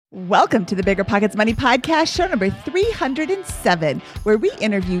Welcome to the Bigger Pockets Money Podcast, show number 307, where we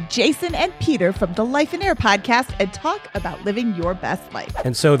interview Jason and Peter from the Life and Air podcast and talk about living your best life.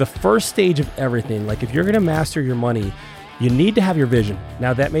 And so the first stage of everything, like if you're going to master your money, you need to have your vision.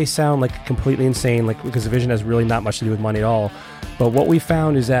 Now that may sound like completely insane, like because the vision has really not much to do with money at all. But what we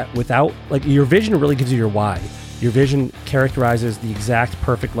found is that without, like, your vision really gives you your why. Your vision characterizes the exact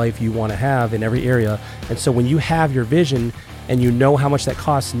perfect life you want to have in every area. And so when you have your vision and you know how much that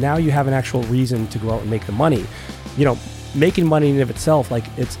costs, now you have an actual reason to go out and make the money. You know, making money in and of itself, like,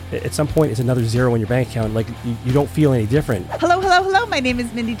 it's at some point it's another zero in your bank account. Like, you don't feel any different. Hello. My name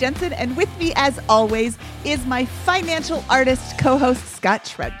is Mindy Jensen, and with me, as always, is my financial artist co-host, Scott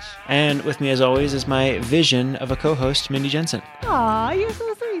Trench. And with me, as always, is my vision of a co-host, Mindy Jensen. Aw, you're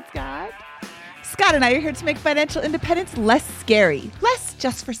so sweet, Scott. Scott and I are here to make financial independence less scary, less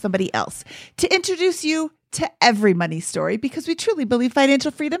just for somebody else, to introduce you to every money story, because we truly believe financial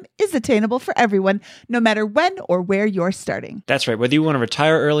freedom is attainable for everyone, no matter when or where you're starting. That's right. Whether you want to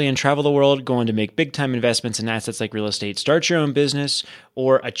retire early and travel the world, go on to make big-time investments in assets like real estate, start your own business,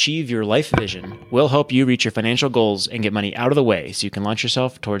 or achieve your life vision, we'll help you reach your financial goals and get money out of the way so you can launch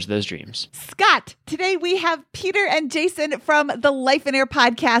yourself towards those dreams. Scott, today we have Peter and Jason from the Life and Air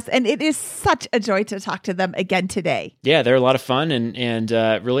podcast, and it is such a joy to talk to them again today. Yeah, they're a lot of fun and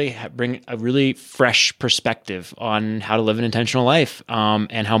really bring a really fresh perspective on how to live an intentional life,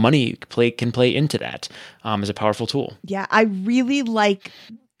 and how money can play into that as a powerful tool. Yeah, I really like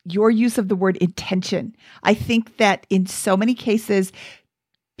your use of the word intention. I think that in so many cases,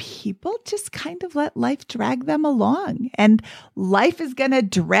 people just kind of let life drag them along, and life is going to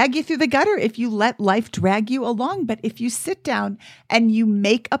drag you through the gutter if you let life drag you along. But if you sit down and you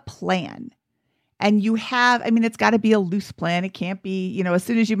make a plan, and you have, it's got to be a loose plan. It can't be, as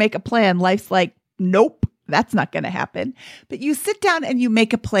soon as you make a plan, life's like, nope, that's not going to happen. But you sit down and you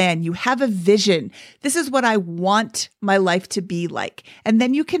make a plan. You have a vision. This is what I want my life to be like. And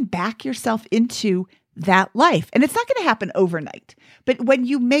then you can back yourself into that life. And it's not going to happen overnight. But when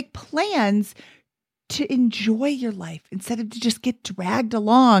you make plans to enjoy your life instead of to just get dragged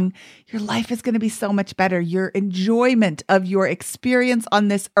along, your life is going to be so much better. Your enjoyment of your experience on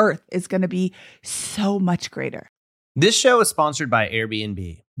this earth is going to be so much greater. This show is sponsored by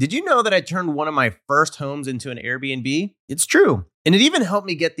Airbnb. Did you know that I turned one of my first homes into an Airbnb? It's true. And it even helped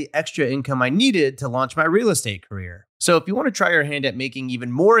me get the extra income I needed to launch my real estate career. So if you want to try your hand at making even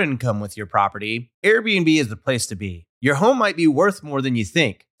more income with your property, Airbnb is the place to be. Your home might be worth more than you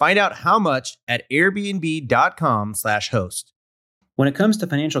think. Find out how much at airbnb.com/host. When it comes to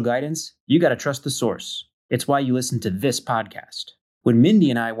financial guidance, you got to trust the source. It's why you listen to this podcast. When Mindy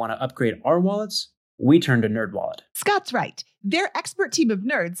and I want to upgrade our wallets, we turn to NerdWallet. Scott's right. Their expert team of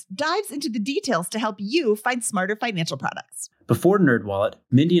nerds dives into the details to help you find smarter financial products. Before NerdWallet,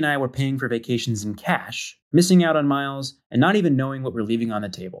 Mindy and I were paying for vacations in cash, missing out on miles, and not even knowing what we're leaving on the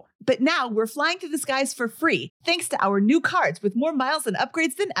table. But now we're flying through the skies for free, thanks to our new cards with more miles and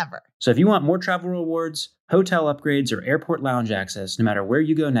upgrades than ever. So if you want more travel rewards, hotel upgrades, or airport lounge access, no matter where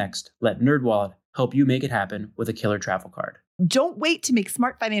you go next, let NerdWallet help you make it happen with a killer travel card. Don't wait to make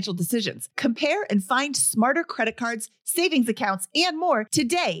smart financial decisions. Compare and find smarter credit cards, savings accounts, and more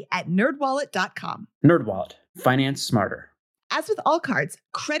today at nerdwallet.com. NerdWallet. Finance smarter. As with all cards,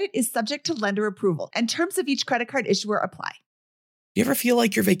 credit is subject to lender approval, and terms of each credit card issuer apply. You ever feel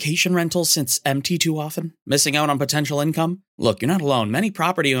like your vacation rental sits empty too often, missing out on potential income? Look, you're not alone. Many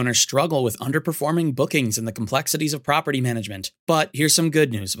property owners struggle with underperforming bookings and the complexities of property management. But here's some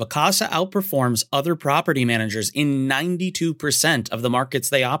good news. Vacasa outperforms other property managers in 92% of the markets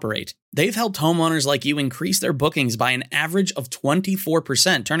they operate. They've helped homeowners like you increase their bookings by an average of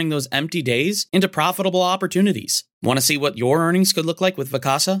 24%, turning those empty days into profitable opportunities. Want to see what your earnings could look like with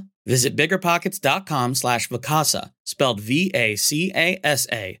Vacasa? Visit biggerpockets.com/Vacasa, spelled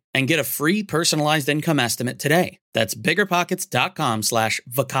VACASA, and get a free personalized income estimate today. That's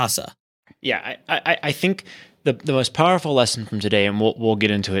biggerpockets.com/Vacasa. Yeah, I think the most powerful lesson from today, and we'll get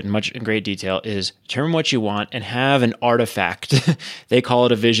into it in great detail, is determine what you want and have an artifact. They call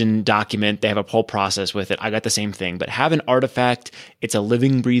it a vision document. They have a whole process with it. I got the same thing, but have an artifact. It's a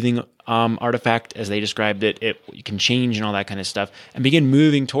living, breathing artifact, as they described it. You can change and all that kind of stuff, and begin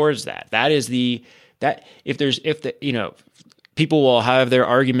moving towards that. That is people will have their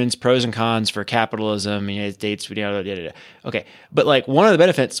arguments, pros and cons for capitalism in the United States. Okay. But like one of the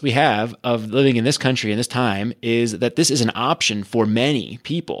benefits we have of living in this country in this time is that this is an option for many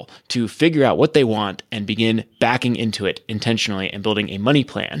people to figure out what they want and begin backing into it intentionally and building a money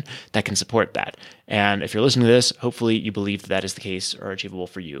plan that can support that. And if you're listening to this, hopefully you believe that is the case or achievable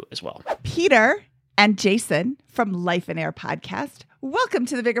for you as well. Peter and Jason from Life and Air podcast, Welcome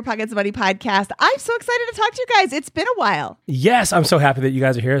to the Bigger Pockets Money podcast. I'm so excited to talk to you guys. It's been a while. Yes, I'm so happy that you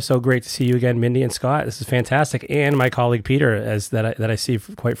guys are here. So great to see you again, Mindy and Scott. This is fantastic. And my colleague Peter, that I see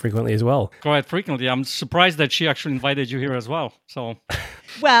quite frequently as well. Quite frequently. I'm surprised that she actually invited you here as well. So,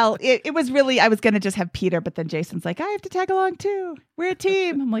 well, it was really, I was going to just have Peter, but then Jason's like, I have to tag along too. We're a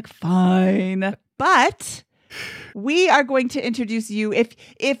team. I'm like, fine. But we are going to introduce you.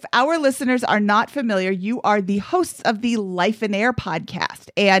 If our listeners are not familiar, you are the hosts of the Life in Air podcast,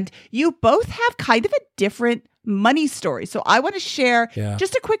 and you both have kind of a different money story. So I want to share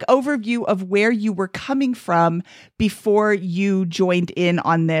just a quick overview of where you were coming from before you joined in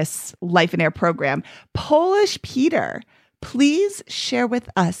on this Life in Air program. Polish Peter, please share with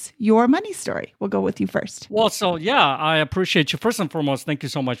us your money story. We'll go with you first. Well, I appreciate you. First and foremost, thank you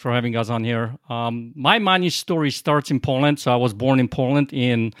so much for having us on here. My money story starts in Poland. So I was born in Poland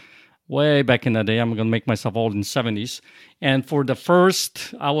way back in the day. I'm going to make myself old in the 70s. And for the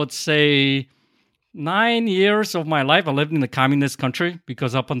first, I would say, 9 years of my life, I lived in a communist country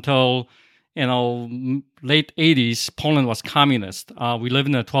because up until, late 80s, Poland was communist. We lived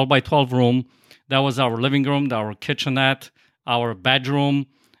in a 12 by 12 room. That was our living room, our kitchenette, our bedroom,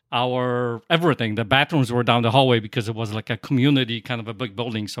 our everything. The bathrooms were down the hallway because it was like a community, kind of a big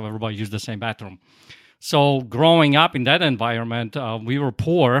building, so everybody used the same bathroom. So growing up in that environment, we were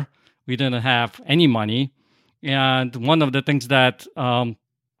poor. We didn't have any money. And one of the things that,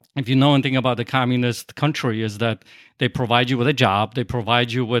 if you know anything about the communist country, is that they provide you with a job. They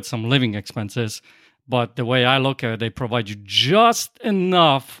provide you with some living expenses. But the way I look at it, they provide you just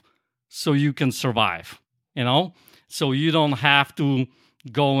enough so you can survive, so you don't have to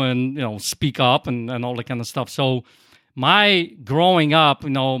go and, speak up and all that kind of stuff. So my growing up,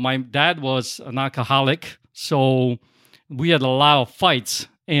 my dad was an alcoholic. So we had a lot of fights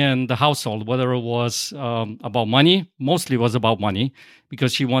in the household, whether it was about money, mostly was about money,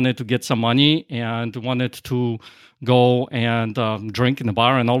 because he wanted to get some money and wanted to go and drink in the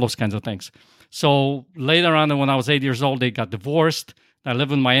bar and all those kinds of things. So later on, when I was 8 years old, they got divorced. I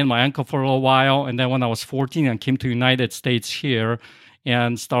lived with my aunt and my uncle for a little while. And then when I was 14, I came to the United States here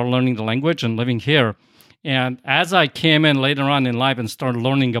and started learning the language and living here. And as I came in later on in life and started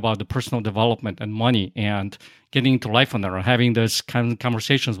learning about the personal development and money and getting into Life on Air, having those kind of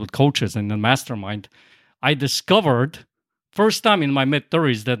conversations with coaches and the mastermind, I discovered first time in my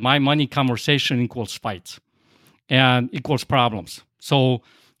mid-30s that my money conversation equals fights and equals problems. So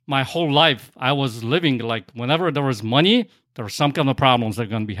my whole life, I was living like whenever there was money, there were some kind of problems that are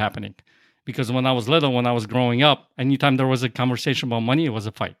going to be happening. Because when I was little, when I was growing up, anytime there was a conversation about money, it was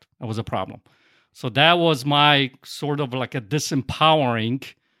a fight. It was a problem. So that was my sort of like a disempowering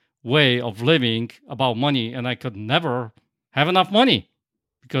way of living about money. And I could never have enough money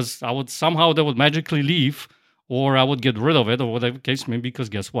because they would magically leave, or I would get rid of it, or whatever the case may be, because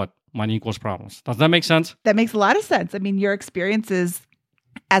guess what? Money equals problems. Does that make sense? That makes a lot of sense. I mean, your experiences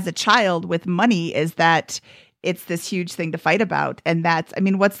as a child with money is that it's this huge thing to fight about. And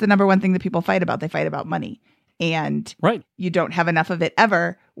what's the number one thing that people fight about? They fight about money. And you don't have enough of it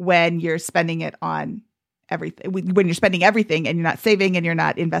ever when you're spending it on everything. When you're spending everything and you're not saving and you're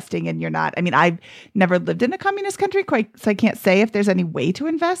not investing and you're not, I've never lived in a communist country so I can't say if there's any way to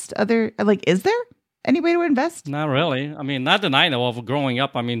invest is there any way to invest? Not really. Not that I know of growing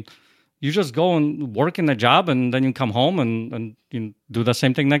up. You just go and work in a job and then you come home and you do the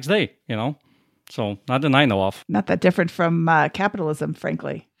same thing next day, So not that I know of. Not that different from capitalism,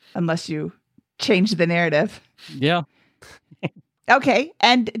 frankly, unless you change the narrative. Yeah. Okay.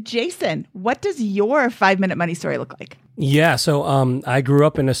 And Jason, what does your 5-minute money story look like? Yeah. So I grew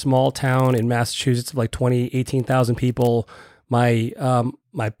up in a small town in Massachusetts of like 18,000 people. My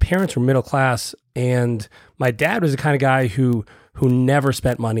parents were middle class, and my dad was the kind of guy who never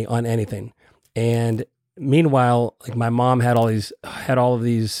spent money on anything. And meanwhile, like my mom had all of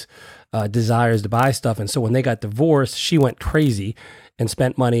these desires to buy stuff. And so when they got divorced, she went crazy and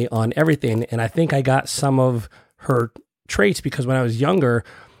spent money on everything. And I think I got some of her traits because when I was younger,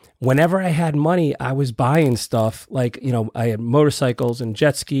 whenever I had money, I was buying stuff like, I had motorcycles and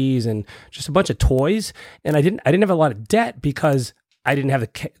jet skis and just a bunch of toys. And I didn't have a lot of debt because I didn't have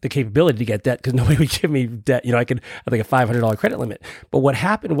the capability to get debt because nobody would give me debt. I had like a $500 credit limit. But what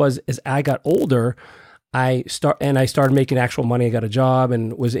happened was, as I got older, I started making actual money. I got a job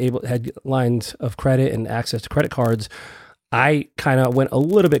and had lines of credit and access to credit cards. I kind of went a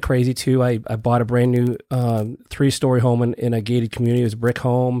little bit crazy too. I bought a brand new 3-story home in a gated community. It was a brick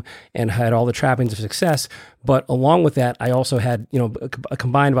home and had all the trappings of success. But along with that, I also had, a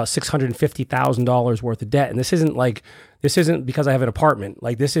combined about $650,000 worth of debt. And this isn't because I have an apartment.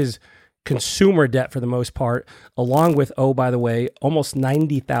 Like this is consumer debt for the most part, along with, oh, by the way, almost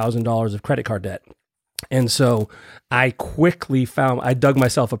 $90,000 of credit card debt. And so I quickly I dug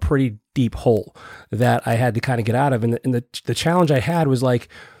myself a pretty deep hole that I had to kind of get out of. And the challenge I had was like,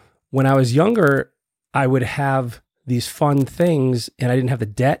 when I was younger, I would have these fun things and I didn't have the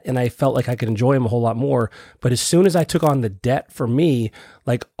debt and I felt like I could enjoy them a whole lot more. But as soon as I took on the debt for me,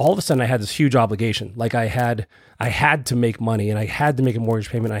 like all of a sudden I had this huge obligation. Like I had to make money and I had to make a mortgage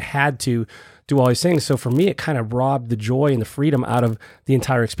payment. I had to do all these things. So for me, it kind of robbed the joy and the freedom out of the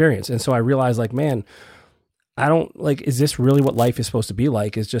entire experience. And so I realized like, man, I don't like, is this really what life is supposed to be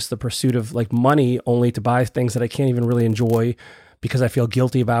like? Is just the pursuit of like money only to buy things that I can't even really enjoy because I feel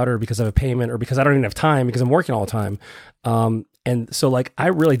guilty about it or because I have a payment or because I don't even have time because I'm working all the time. And so like, I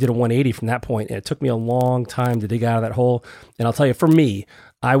really did a 180 from that point, and it took me a long time to dig out of that hole. And I'll tell you, for me,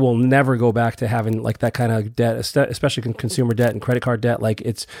 I will never go back to having like that kind of debt, especially consumer debt and credit card debt. Like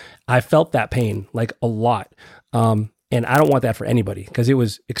I felt that pain like a lot. And I don't want that for anybody because it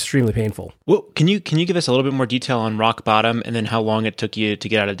was extremely painful. Well, can you give us a little bit more detail on rock bottom and then how long it took you to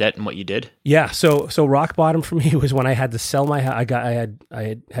get out of debt and what you did? Yeah, so rock bottom for me was when I had to sell my house.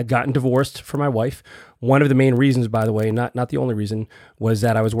 I had gotten divorced from my wife. One of the main reasons, by the way, not the only reason, was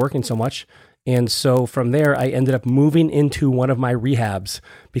that I was working so much. And so from there, I ended up moving into one of my rehabs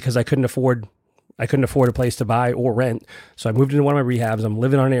because I couldn't afford a place to buy or rent. So I moved into one of my rehabs. I'm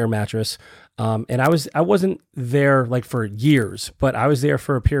living on an air mattress. And I wasn't there like for years, but I was there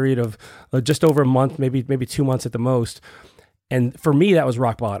for a period of just over a month, maybe 2 months at the most. And for me, that was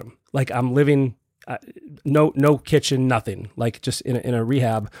rock bottom. Like I'm living, no kitchen, nothing, like just in a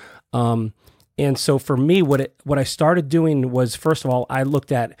rehab. And so for me, what I started doing was, first of all, I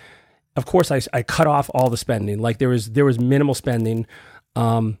looked at, of course, I cut off all the spending. Like there was minimal spending.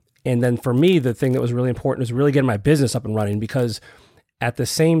 And then for me, the thing that was really important was really getting my business up and running, because at the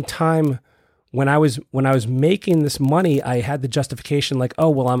same time, when I was making this money, I had the justification like, oh,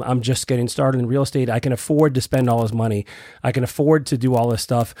 well, I'm just getting started in real estate. I can afford to spend all this money. I can afford to do all this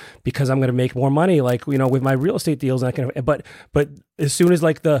stuff because I'm going to make more money, like, you know, with my real estate deals. And but as soon as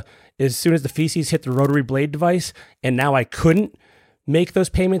the feces hit the rotary blade device, and now I couldn't make those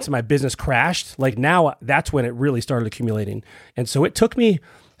payments and my business crashed, like now that's when it really started accumulating. And so it took me,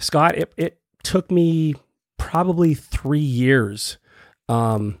 Scott, it took me probably 3 years,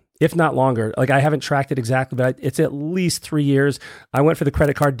 if not longer. Like I haven't tracked it exactly, but it's at least 3 years. I went for the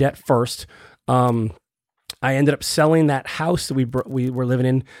credit card debt first. I ended up selling that house that we were living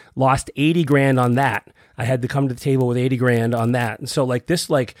in, lost 80 grand on that. I had to come to the table with 80 grand on that. And so like this,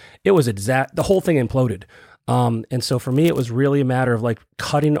 like it was the whole thing imploded. And so for me, it was really a matter of like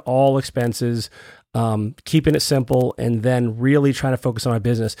cutting all expenses, keeping it simple, and then really trying to focus on my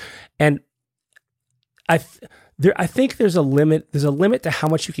business. And I think there's a limit to how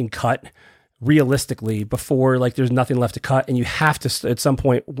much you can cut realistically before like there's nothing left to cut, and you have to at some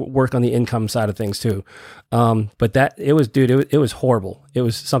point work on the income side of things too. But it was horrible. It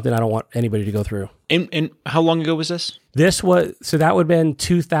was something I don't want anybody to go through. And how long ago was this? That would have been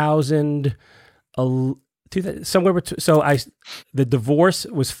 2000. The divorce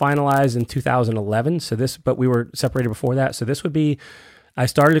was finalized in 2011. But we were separated before that. So this would be, I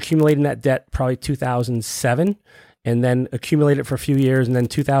started accumulating that debt probably 2007, and then accumulated it for a few years. And then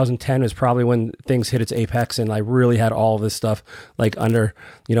 2010 was probably when things hit its apex, and I really had all of this stuff like under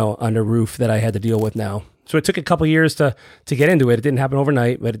roof that I had to deal with now. So it took a couple years to get into it. It didn't happen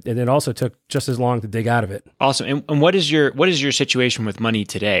overnight, but it also took just as long to dig out of it. Awesome. And what is your situation with money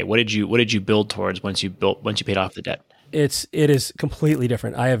today? What did you build towards once you paid off the debt? It is completely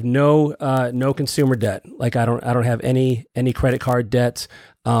different. I have no consumer debt. Like I don't have any credit card debts.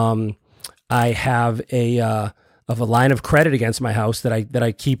 I have a line of credit against my house that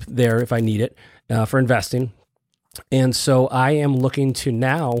I keep there if I need it for investing. And so I am looking to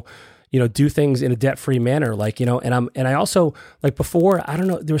now, do things in a debt-free manner, like, and I also, like before, I don't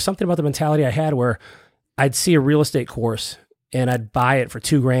know, there was something about the mentality I had where I'd see a real estate course and I'd buy it for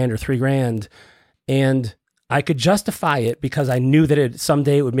 $2,000 or $3,000, and I could justify it because I knew that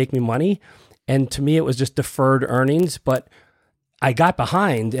someday it would make me money. And to me, it was just deferred earnings, but I got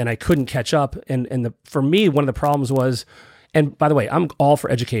behind and I couldn't catch up. And for me, one of the problems was, and by the way, I'm all for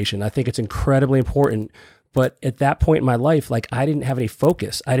education. I think it's incredibly important. But at that point in my life, like I didn't have any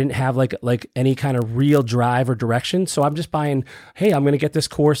focus. I didn't have like any kind of real drive or direction. So I'm just buying, hey, I'm going to get this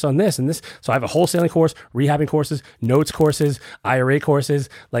course on this and this. So I have a wholesaling course, rehabbing courses, notes courses, IRA courses,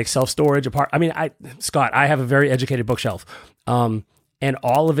 like self-storage. Scott, I have a very educated bookshelf. And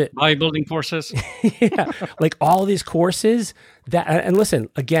all of it. Bodybuilding courses. Yeah. Like all of these courses and listen,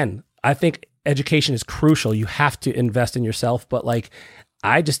 again, I think education is crucial. You have to invest in yourself, but like,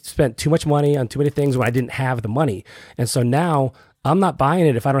 I just spent too much money on too many things when I didn't have the money. And so now I'm not buying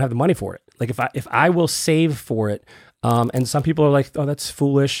it if I don't have the money for it. Like if I will save for it. And some people are like, oh, that's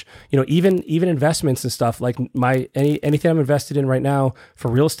foolish. You know, even investments and stuff, like anything I'm invested in right now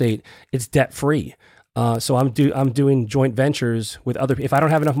for real estate, it's debt free. So I'm doing joint ventures with other people. If I don't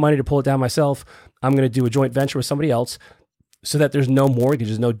have enough money to pull it down myself, I'm going to do a joint venture with somebody else so that there's no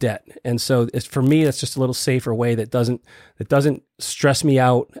mortgages, no debt. And so for me, it's just a little safer way that doesn't stress me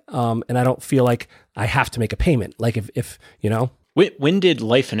out. And I don't feel like I have to make a payment. Like if you know. When did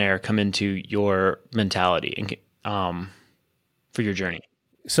Life and Air come into your mentality for your journey?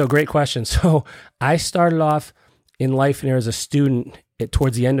 So great question. So I started off in Life and Air as a student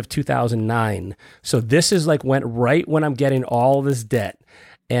towards the end of 2009. So this is like right when I'm getting all this debt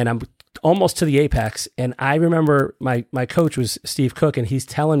and I'm almost to the apex. And I remember my coach was Steve Cook, and he's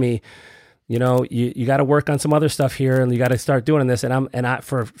telling me, you know, you got to work on some other stuff here, and you got to start doing this. And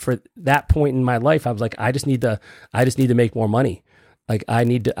for that point in my life, I was like, I just need to make more money. Like I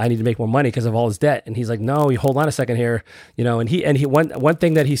need to make more money because of all his debt. And he's like, no, you hold on a second here, you know. And he one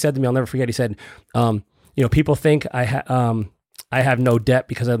thing that he said to me, I'll never forget. He said, you know, people think I have no debt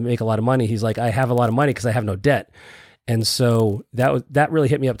because I make a lot of money. He's like, I have a lot of money because I have no debt. And so that really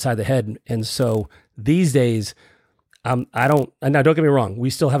hit me upside the head. And so these days, now don't get me wrong, we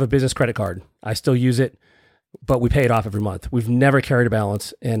still have a business credit card. I still use it, but we pay it off every month. We've never carried a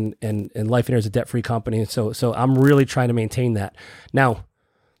balance, and Life and Air is a debt-free company. So I'm really trying to maintain that. Now,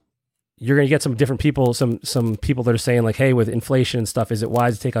 you're going to get some different people, some people that are saying like, hey, with inflation and stuff, is it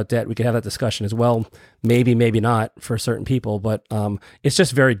wise to take out debt? We could have that discussion as well. Maybe not for certain people, but it's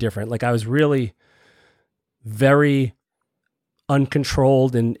just very different. Like I was really very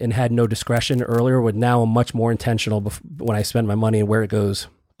uncontrolled and had no discretion earlier, with now I'm much more intentional when I spend my money and where it goes.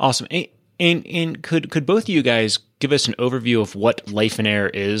 Awesome. And could both of you guys give us an overview of what Life and Air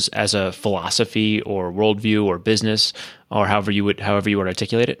is as a philosophy or worldview or business, or however you would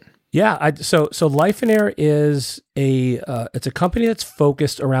articulate it? Yeah. So Life and Air is it's a company that's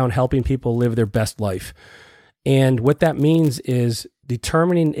focused around helping people live their best life. And what that means is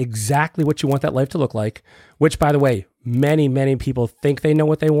determining exactly what you want that life to look like, which, by the way, many, many people think they know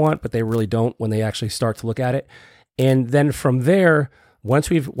what they want, but they really don't when they actually start to look at it. And then from there,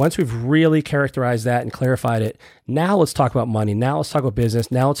 once we've really characterized that and clarified it, now let's talk about money. Now let's talk about business.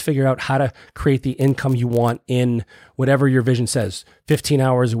 Now let's figure out how to create the income you want in whatever your vision says, 15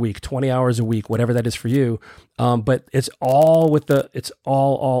 hours a week, 20 hours a week, whatever that is for you. But it's all with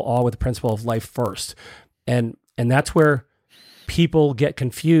the principle of life first. And that's where people get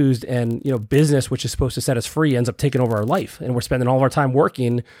confused, and, you know, business, which is supposed to set us free, ends up taking over our life. And we're spending all of our time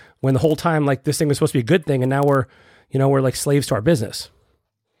working when the whole time, like, this thing was supposed to be a good thing. And now we're like slaves to our business.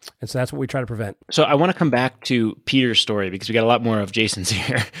 And so that's what we try to prevent. So I want to come back to Peter's story because we got a lot more of Jason's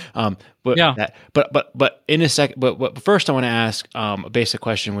here. But in a second, but first I want to ask a basic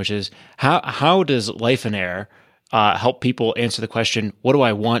question, which is how does Life and Air help people answer the question, what do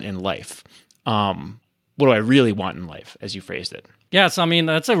I want in life? What do I really want in life, as you phrased it? Yes, I mean,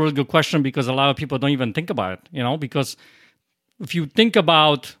 that's a really good question because a lot of people don't even think about it, you know, because if you think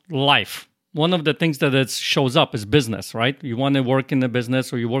about life, one of the things that it shows up is business, right? You want to work in the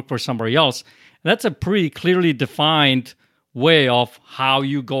business or you work for somebody else. And that's a pretty clearly defined way of how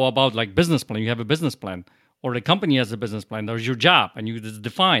you go about like business plan. You have a business plan, or the company has a business plan. There's your job, and it's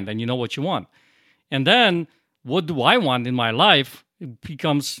defined, and you know what you want. And then what do I want in my life? It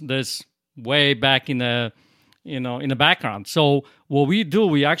becomes this way back in the background. So what we do,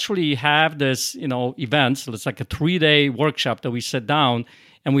 we actually have this, events. It's like a 3-day workshop that we sit down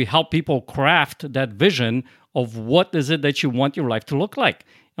and we help people craft that vision of what is it that you want your life to look like.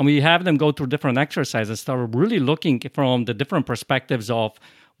 And we have them go through different exercises, start really looking from the different perspectives of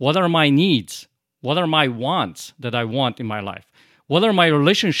what are my needs, what are my wants that I want in my life, what are my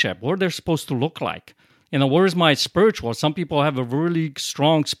relationship, what they're supposed to look like. Where is my spiritual? Some people have a really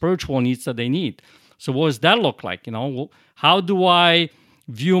strong spiritual needs that they need. So what does that look like? How do I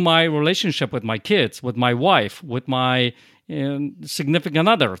view my relationship with my kids, with my wife, with my significant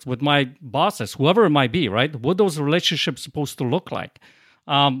others, with my bosses, whoever it might be, right? What those relationships supposed to look like?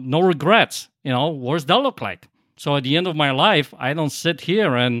 No regrets. What does that look like? So at the end of my life, I don't sit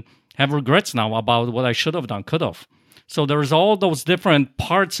here and have regrets now about what I should have done, could have. So there's all those different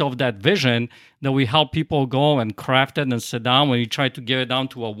parts of that vision that we help people go and craft it and sit down when you try to get it down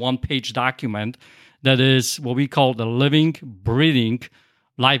to a 1-page document that is what we call the living, breathing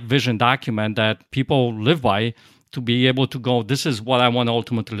life vision document that people live by to be able to go, this is what I want to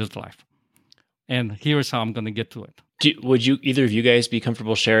ultimately live life. And here's how I'm going to get to it. Would you either of you guys be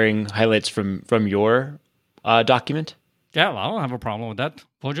comfortable sharing highlights from your document? Yeah, I don't have a problem with that.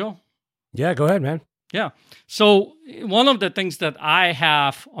 Pojo? Yeah, go ahead, man. Yeah. So one of the things that I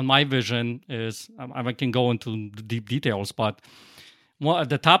have on my vision is, I can go into the deep details, but at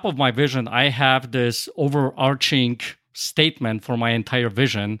the top of my vision, I have this overarching statement for my entire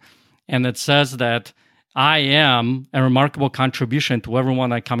vision. And it says that I am a remarkable contribution to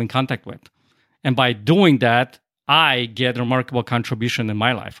everyone I come in contact with. And by doing that, I get a remarkable contribution in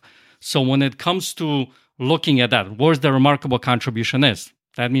my life. So when it comes to looking at that, where's the remarkable contribution is?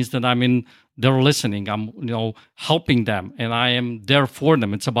 That means that they're listening. I'm, helping them, and I am there for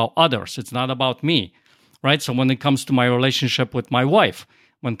them. It's about others. It's not about me, right? So when it comes to my relationship with my wife,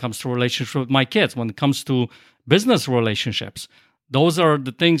 when it comes to relationship with my kids, when it comes to business relationships, those are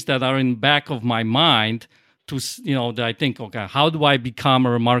the things that are in back of my mind to, that I think, okay, how do I become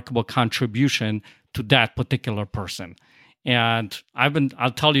a remarkable contribution to that particular person? And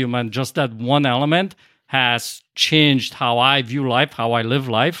I'll tell you, man, just that one element has changed how I view life, how I live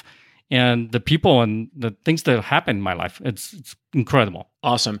life, and the people and the things that happen in my life. It's incredible.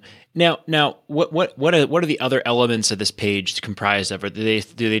 Awesome. Now, what are the other elements of this page comprised of? Or do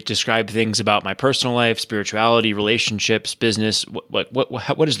they describe things about my personal life, spirituality, relationships, business?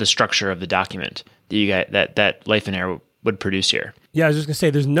 What is the structure of the document that you got that Life in Air would produce here? Yeah, I was just gonna say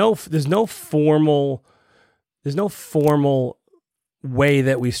there's no formal way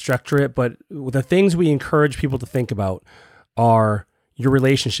that we structure it, but the things we encourage people to think about are your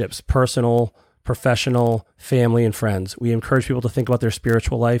relationships, personal, professional, family, and friends. We encourage people to think about their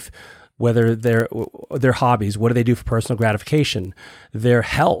spiritual life, whether their hobbies, what do they do for personal gratification, their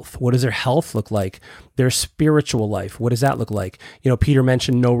health, what does their health look like, their spiritual life, what does that look like? Peter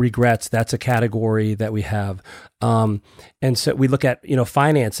mentioned no regrets. That's a category that we have. And so we look at,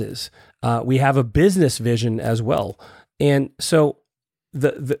 finances. We have a business vision as well. And so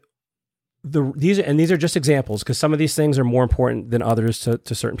these are just examples, because some of these things are more important than others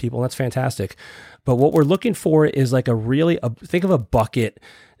to certain people, and that's fantastic. But what we're looking for is like think of a bucket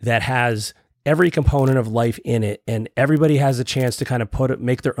that has every component of life in it, and everybody has a chance to kind of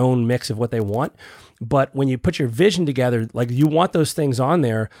make their own mix of what they want. But when you put your vision together, like you want those things on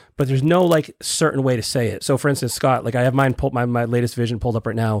there, but there's no like certain way to say it. So for instance, Scott, like I have mine pulled, my latest vision pulled up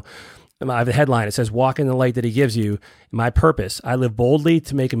right now. I have the headline. It says, "Walk in the light that he gives you. My purpose. I live boldly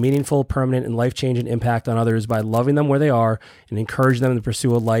to make a meaningful, permanent, and life-changing impact on others by loving them where they are and encourage them to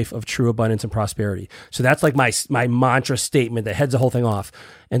pursue a life of true abundance and prosperity." So that's like my mantra statement that heads the whole thing off.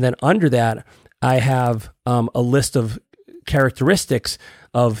 And then under that, I have a list of characteristics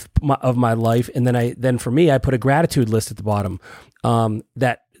of my life. And then for me, I put a gratitude list at the bottom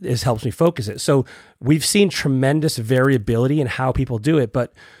that helps me focus it. So we've seen tremendous variability in how people do it,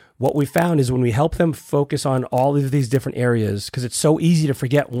 but what we found is when we help them focus on all of these different areas, because it's so easy to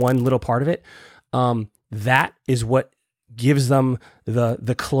forget one little part of it, that is what gives them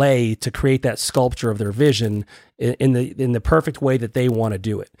the clay to create that sculpture of their vision in the perfect way that they want to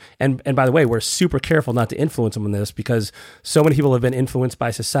do it. And by the way, we're super careful not to influence them on this, because so many people have been influenced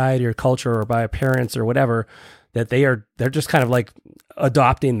by society or culture or by parents or whatever, that they're just kind of like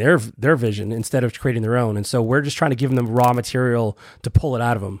adopting their vision instead of creating their own. And so we're just trying to give them raw material to pull it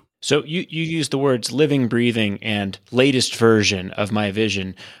out of them. So you use the words living, breathing, and latest version of my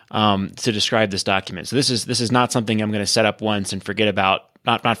vision to describe this document. So this is not something I'm going to set up once and forget about.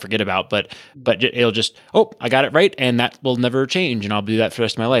 Not forget about, but it'll just, I got it right, and that will never change, and I'll do that for the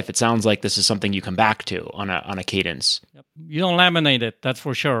rest of my life. It sounds like this is something you come back to on a cadence. Yep. You don't laminate it, that's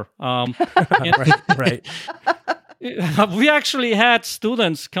for sure. Right. We actually had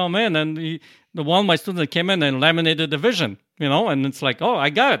students come in, and the one of my students came in and laminated the vision, and it's like, I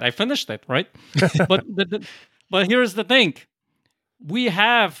got it, I finished it, right? But here's the thing. We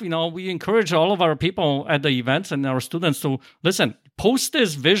have, we encourage all of our people at the events and our students to listen, post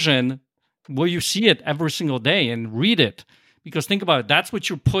this vision where you see it every single day and read it. Because think about it, that's what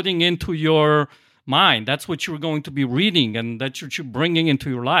you're putting into your mind. That's what you're going to be reading, and that's what you're bringing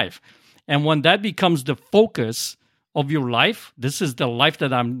into your life. And when that becomes the focus of your life, this is the life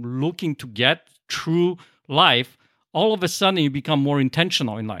that I'm looking to get, true life, all of a sudden you become more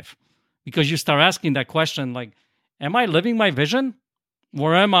intentional in life. Because you start asking that question like, am I living my vision?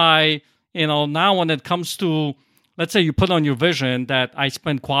 Or am I, now when it comes to, let's say you put on your vision that I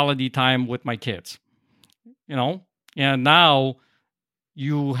spend quality time with my kids, and now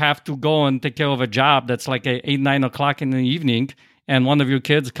you have to go and take care of a job that's like 8, 9 o'clock in the evening, and one of your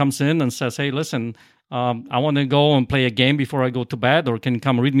kids comes in and says, hey, listen, I want to go and play a game before I go to bed, or can you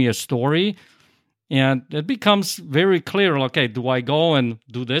come read me a story? And it becomes very clear, okay, do I go and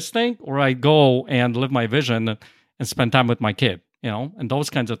do this thing, or I go and live my vision and spend time with my kid? And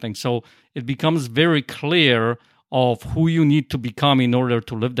those kinds of things. So it becomes very clear of who you need to become in order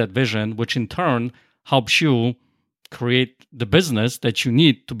to live that vision, which in turn helps you create the business that you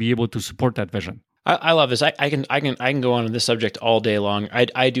need to be able to support that vision. I love this. I can go on this subject all day long.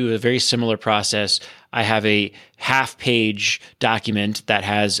 I do a very similar process. I have a half-page document that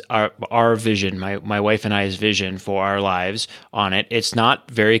has our vision, my wife and I's vision for our lives on it. It's not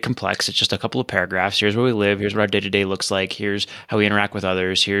very complex. It's just a couple of paragraphs. Here's where we live. Here's what our day-to-day looks like. Here's how we interact with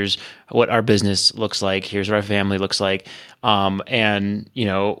others. Here's what our business looks like. Here's what our family looks like. And you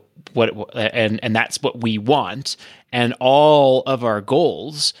know and that's what we want. And all of our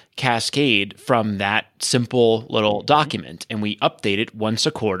goals cascade from that simple little document, and we update it once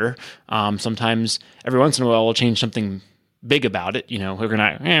a quarter. Sometimes every once in a while we'll change something big about it. You know, we're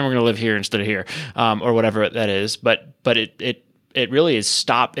gonna live here instead of here, or whatever that is. But it really is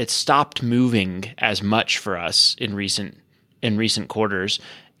stopped. It's stopped moving as much for us in recent quarters,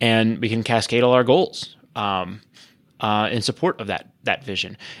 and we can cascade all our goals in support of that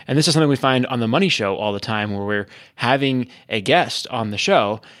vision. And this is something we find on the Money Show all the time, where we're having a guest on the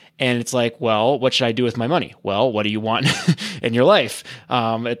show, and it's like, well, what should I do with my money? Well, what do you want in your life?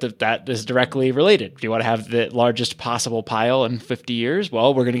 That is directly related. Do you want to have the largest possible pile in 50 years?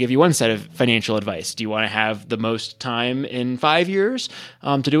 Well, we're going to give you one set of financial advice. Do you want to have the most time in 5 years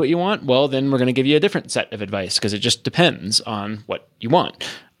to do what you want? Well, then we're going to give you a different set of advice, because it just depends on what you want.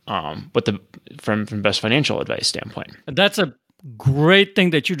 From best financial advice standpoint. That's a great thing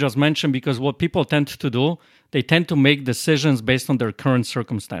that you just mentioned, because what people tend to do, they tend to make decisions based on their current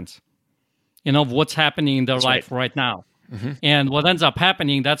circumstance, of what's happening in their life right now. Mm-hmm. And what ends up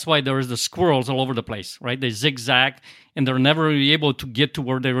happening, that's why there is the squirrels all over the place, right? They zigzag and they're never really able to get to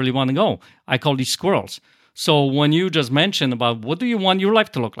where they really want to go. I call these squirrels. So when you just mentioned about what do you want your life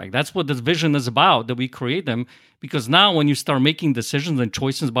to look like, that's what this vision is about, that we create them. Because now when you start making decisions and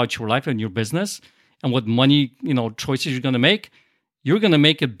choices about your life and your business and what money, choices you're going to make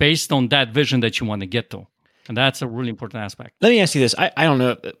it based on that vision that you want to get to. And that's a really important aspect. Let me ask you this. I don't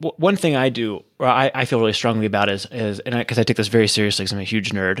know. One thing I do, or I feel really strongly about is because I take this very seriously because I'm a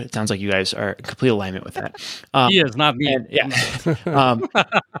huge nerd. It sounds like you guys are in complete alignment with that. He is, not me. Yeah.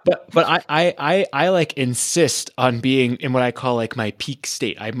 but I like insist on being in what I call like my peak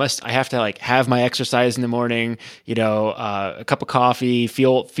state. I have to like have my exercise in the morning, a cup of coffee,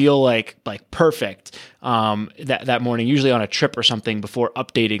 feel like perfect that morning, usually on a trip or something, before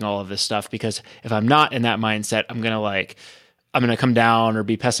updating all of this stuff. Because if I'm not in that mindset, I'm going to come down or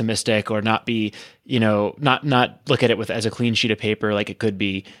be pessimistic or not be, not look at it as a clean sheet of paper like it could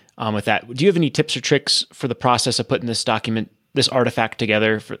be with that. Do you have any tips or tricks for the process of putting this document, this artifact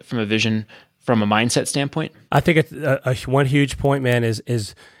together from a vision, from a mindset standpoint? I think it's one huge point, man,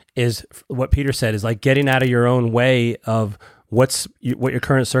 is what Peter said, is like getting out of your own way of what your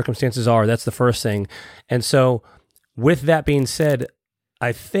current circumstances are. That's the first thing. And so with that being said,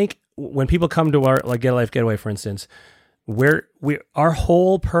 I think when people come to our like Get a Life Getaway, for instance, our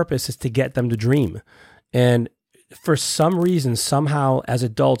whole purpose is to get them to dream. And for some reason, somehow as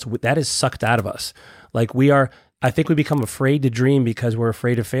adults, that is sucked out of us. Like I think we become afraid to dream because we're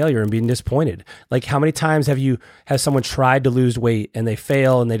afraid of failure and being disappointed. Like how many times has someone tried to lose weight and they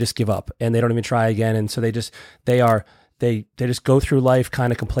fail and they just give up and they don't even try again. And so they just go through life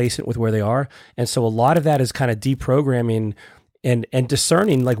kind of complacent with where they are. And so a lot of that is kind of deprogramming and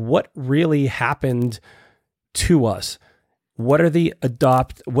discerning like what really happened to us. What are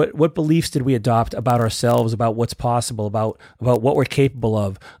what beliefs did we adopt about ourselves, about what's possible, about what we're capable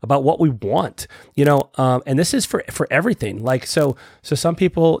of, about what we want, and this is for everything. Like, so some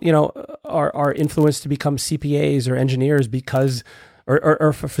people, are influenced to become CPAs or engineers because, or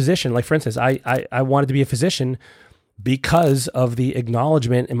a physician. Like for instance, I wanted to be a physician because of the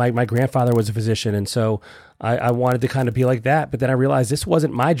acknowledgement, and my grandfather was a physician. And so I wanted to kind of be like that, but then I realized this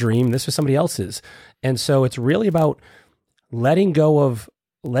wasn't my dream. This was somebody else's. And so it's really about letting go of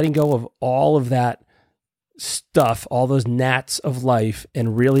all of that stuff, all those gnats of life,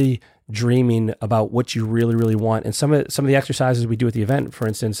 and really dreaming about what you really, really want. And some of the exercises we do at the event, for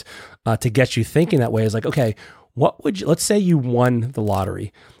instance, to get you thinking that way is like, okay, let's say you won the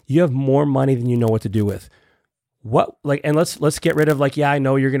lottery. You have more money than you know what to do with. And let's get rid of like, yeah, I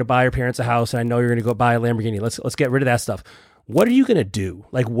know you're going to buy your parents a house and I know you're going to go buy a Lamborghini. Let's get rid of that stuff. What are you going to do?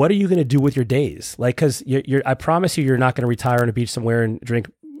 Like, what are you going to do with your days? Like, cause I promise you're not going to retire on a beach somewhere and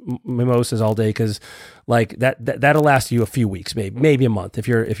drink mimosas all day. Cause like that'll last you a few weeks, maybe a month if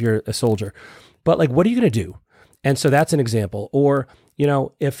you're a soldier, but like, what are you going to do? And so that's an example. Or,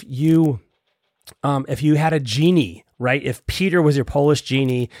 if you had a genie right? If Peter was your Polish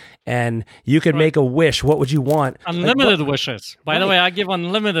genie and you could make a wish, what would you want? Unlimited wishes. By the way, I give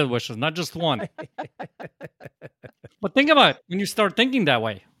unlimited wishes, not just one. But think about it. When you start thinking that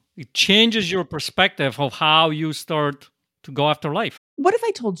way, it changes your perspective of how you start to go after life. What if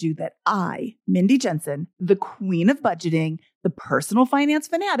I told you that I, Mindy Jensen, the queen of budgeting, the personal finance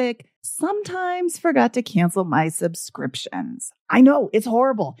fanatic, sometimes forgot to cancel my subscriptions? I know, it's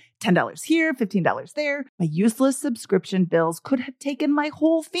horrible. $10 here, $15 there. My useless subscription bills could have taken my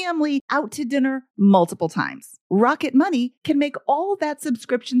whole family out to dinner multiple times. Rocket Money can make all that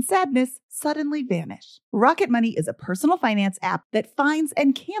subscription sadness suddenly vanish. Rocket Money is a personal finance app that finds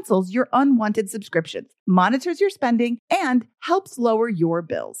and cancels your unwanted subscriptions, monitors your spending, and helps lower your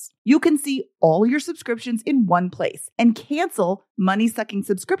bills. You can see all your subscriptions in one place and cancel money-sucking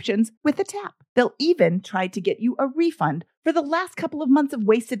subscriptions with a tap. They'll even try to get you a refund for the last couple of months of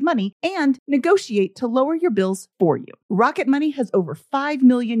wasted money and negotiate to lower your bills for you. Rocket Money has over 5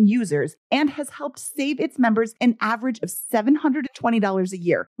 million users and has helped save its members an average of $720 a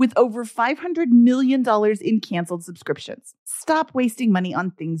year, with over $500 million in canceled subscriptions. Stop wasting money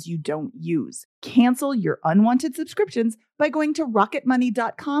on things you don't use. Cancel your unwanted subscriptions by going to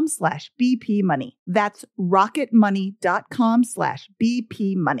rocketmoney.com/bpmoney. That's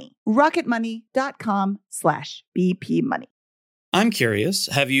rocketmoney.com/bpmoney. rocketmoney.com/bpmoney. I'm curious,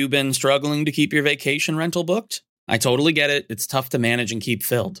 have you been struggling to keep your vacation rental booked? I totally get it. It's tough to manage and keep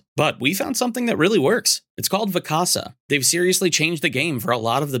filled. But we found something that really works. It's called Vacasa. They've seriously changed the game for a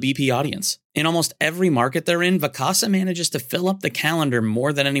lot of the BP audience. In almost every market they're in, Vacasa manages to fill up the calendar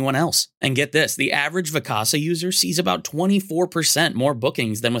more than anyone else. And get this, the average Vacasa user sees about 24% more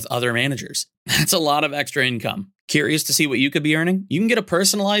bookings than with other managers. That's a lot of extra income. Curious to see what you could be earning? You can get a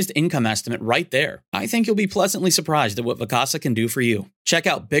personalized income estimate right there. I think you'll be pleasantly surprised at what Vacasa can do for you. Check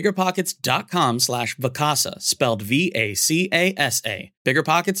out biggerpockets.com/Vacasa, spelled Vacasa.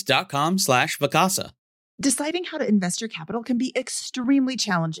 biggerpockets.com/Vacasa. Deciding how to invest your capital can be extremely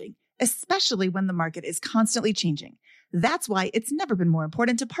challenging, especially when the market is constantly changing. That's why it's never been more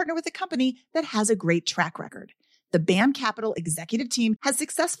important to partner with a company that has a great track record. The BAM Capital executive team has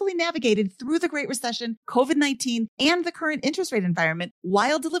successfully navigated through the Great Recession, COVID-19, and the current interest rate environment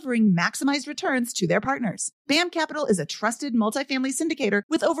while delivering maximized returns to their partners. BAM Capital is a trusted multifamily syndicator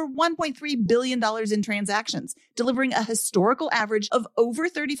with over $1.3 billion in transactions, delivering a historical average of over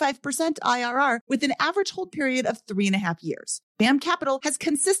 35% IRR with an average hold period of 3.5 years. BAM Capital has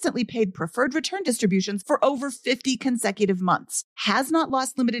consistently paid preferred return distributions for over 50 consecutive months, has not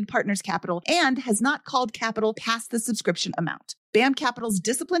lost limited partners capital, and has not called capital past the subscription amount. BAM Capital's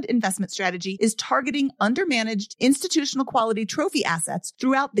disciplined investment strategy is targeting undermanaged institutional quality trophy assets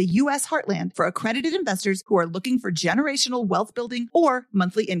throughout the U.S. heartland for accredited investors who are looking for generational wealth building or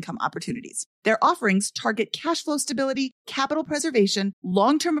monthly income opportunities. Their offerings target cash flow stability, capital preservation,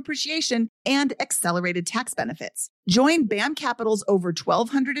 long-term appreciation, and accelerated tax benefits. Join BAM Capital's over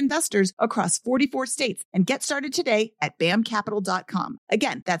 1,200 investors across 44 states and get started today at bamcapital.com.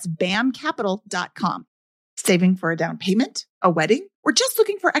 Again, that's bamcapital.com. Saving for a down payment, a wedding, or just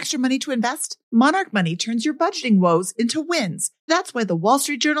looking for extra money to invest? Monarch Money turns your budgeting woes into wins. That's why the Wall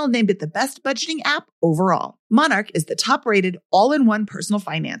Street Journal named it the best budgeting app overall. Monarch is the top-rated all-in-one personal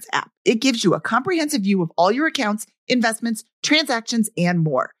finance app. It gives you a comprehensive view of all your accounts, investments, transactions, and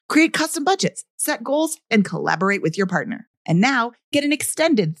more. Create custom budgets, set goals, and collaborate with your partner. And now, get an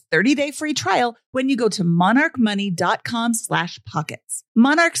extended 30-day free trial when you go to monarchmoney.com/pockets.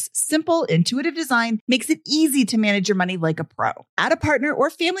 Monarch's simple, intuitive design makes it easy to manage your money like a pro. Add a partner or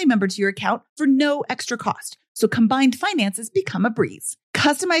family member to your account for no extra cost, so combined finances become a breeze.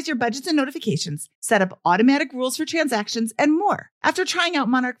 Customize your budgets and notifications, set up automatic rules for transactions, and more. After trying out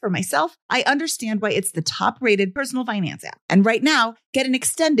Monarch for myself, I understand why it's the top-rated personal finance app. And right now, get an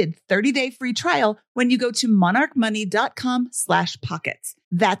extended 30-day free trial when you go to monarchmoney.com/pockets.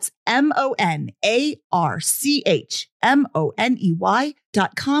 That's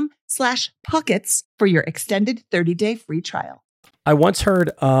monarchmoney.com/pockets for your extended 30-day free trial. I once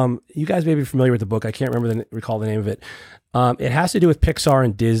heard, you guys may be familiar with the book. I can't recall the name of it. It has to do with Pixar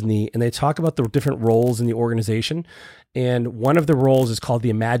and Disney, and they talk about the different roles in the organization. And one of the roles is called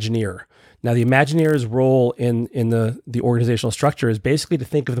the Imagineer. Now, the Imagineer's role in the organizational structure is basically to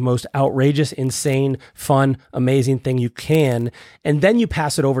think of the most outrageous, insane, fun, amazing thing you can, and then you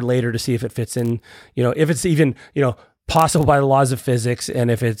pass it over later to see if it fits in, if it's even, possible by the laws of physics, and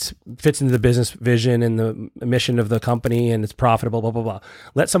if it fits into the business vision and the mission of the company and it's profitable, blah, blah, blah.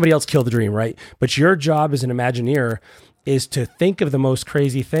 Let somebody else kill the dream, right? But your job as an Imagineer is to think of the most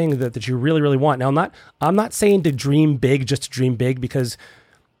crazy thing that you really, really want. Now, I'm not saying to dream big just to dream big, because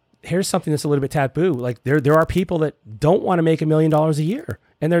here's something that's a little bit taboo. Like there are people that don't want to make $1 million a year,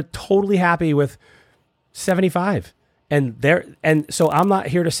 and they're totally happy with 75. And so I'm not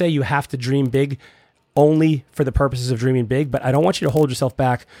here to say you have to dream big only for the purposes of dreaming big, but I don't want you to hold yourself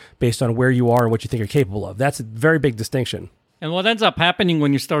back based on where you are and what you think you're capable of. That's a very big distinction. And what ends up happening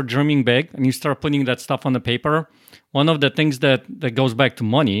when you start dreaming big and you start putting that stuff on the paper, one of the things that goes back to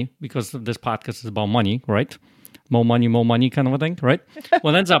money, because this podcast is about money, right? More money kind of a thing, right?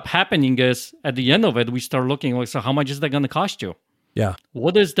 What ends up happening is at the end of it, we start looking like, so how much is that going to cost you? Yeah.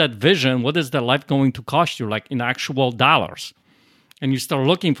 What is that vision? What is that life going to cost you, like in actual dollars? And you start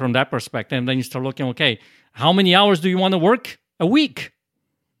looking from that perspective, and then you start looking, okay, how many hours do you want to work a week?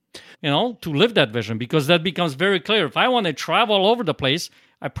 To live that vision, because that becomes very clear. If I want to travel all over the place,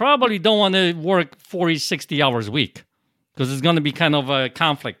 I probably don't want to work 40, 60 hours a week, because it's going to be kind of a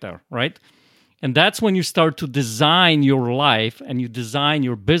conflict there, right? And that's when you start to design your life and you design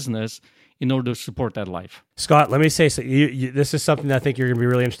your business in order to support that life. Scott, let me say, so this is something that I think you're going to be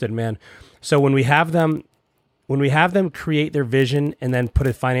really interested in, man. So when we have them create their vision and then put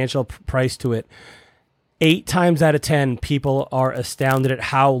a financial price to it, 8 times out of 10, people are astounded at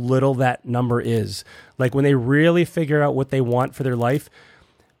how little that number is. Like when they really figure out what they want for their life,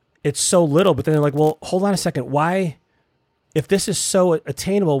 it's so little, but then they're like, well, hold on a second. Why, if this is so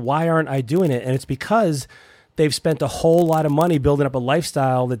attainable, why aren't I doing it? And it's because they've spent a whole lot of money building up a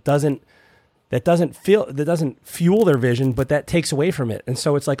lifestyle that doesn't fuel their vision, but that takes away from it. And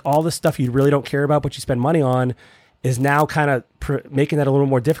so it's like all the stuff you really don't care about, but you spend money on, is now kind of making that a little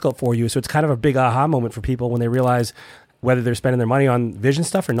more difficult for you. So it's kind of a big aha moment for people when they realize whether they're spending their money on vision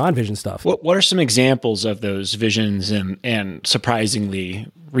stuff or non-vision stuff. What are some examples of those visions and surprisingly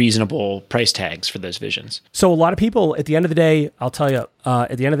reasonable price tags for those visions? So a lot of people, at the end of the day, I'll tell you,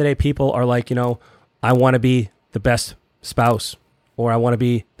 at the end of the day, people are like, I want to be the best spouse, or I want to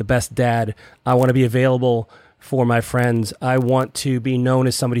be the best dad. I want to be available for my friends. I want to be known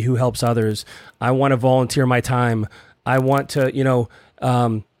as somebody who helps others. I want to volunteer my time. I want to,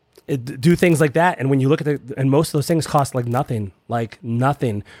 do things like that. And when you look at and most of those things cost like nothing.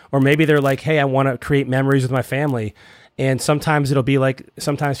 Or maybe they're like, hey, I want to create memories with my family. And sometimes it'll be like,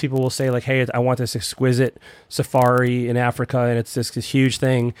 sometimes people will say like, hey, I want this exquisite safari in Africa, and it's this huge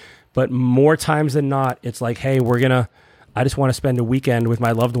thing. But more times than not, it's like, hey, I just want to spend a weekend with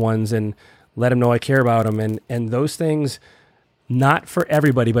my loved ones and let them know I care about them. And those things, not for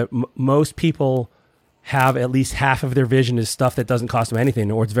everybody, but most people have at least half of their vision is stuff that doesn't cost them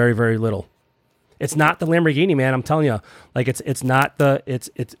anything, or it's very, very little. It's not the Lamborghini, man. I'm telling you, like it's not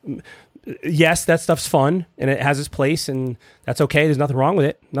yes, that stuff's fun and it has its place, and that's okay. There's nothing wrong with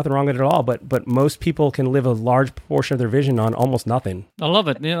it. Nothing wrong with it at all. But most people can live a large portion of their vision on almost nothing. I love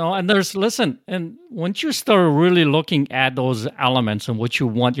it. And once you start really looking at those elements and what you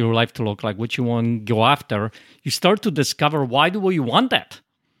want your life to look like, what you want to go after, you start to discover, why do we want that?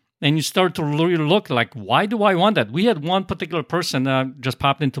 And you start to really look like, why do I want that? We had one particular person just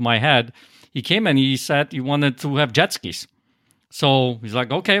popped into my head. He came and he said he wanted to have jet skis. So he's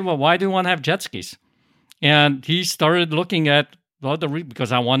like, okay, well, why do you want to have jet skis? And he started looking at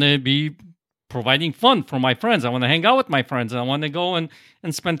because I want to be providing fun for my friends. I want to hang out with my friends. I want to go and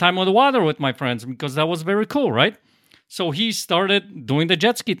spend time on the water with my friends, because that was very cool, right? So he started doing the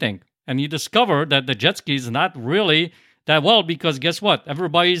jet ski thing. And he discovered that the jet ski is not really that well, because guess what?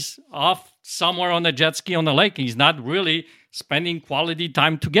 Everybody's off somewhere on the jet ski on the lake. He's not really spending quality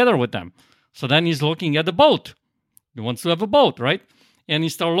time together with them. So then he's looking at the boat. He wants to have a boat, right? And he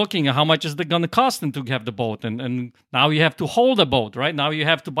started looking at how much is it going to cost him to have the boat. And now you have to hold a boat, right? Now you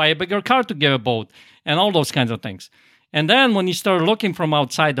have to buy a bigger car to get a boat and all those kinds of things. And then when he started looking from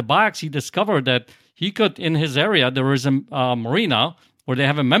outside the box, he discovered that he could, in his area, there is a marina where they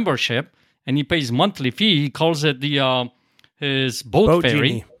have a membership, and he pays monthly fee. He calls it his boat ferry.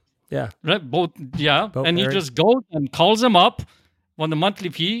 Genie. Yeah. Right? Boat and he ferry. just goes and calls him up on the monthly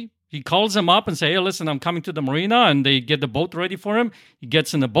fee. He calls him up and say, hey, listen, I'm coming to the marina, and they get the boat ready for him. He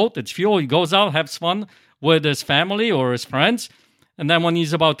gets in the boat, it's fuel, he goes out, has fun with his family or his friends. And then when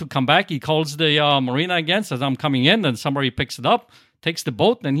he's about to come back, he calls the marina again, says, I'm coming in, and somebody picks it up, takes the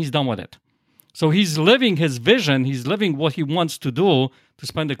boat, and he's done with it. So he's living his vision, he's living what he wants to do, to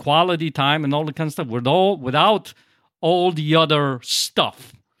spend the quality time and all the kind of stuff without all the other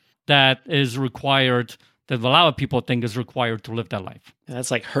stuff that is required, that a lot of people think is required to live that life. And that's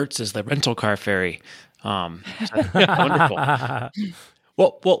like Hertz is the rental car ferry. Wonderful.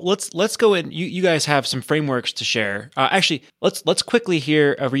 Well, let's go in. You guys have some frameworks to share. Actually, let's quickly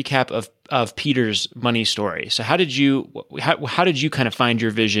hear a recap of Peter's money story. So how did you kind of find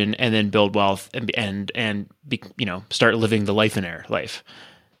your vision and then build wealth and start living the life in air life?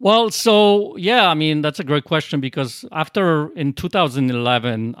 Well, so yeah, I mean, that's a great question because in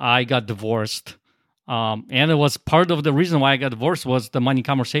 2011, I got divorced. And it was part of the reason why I got divorced was the money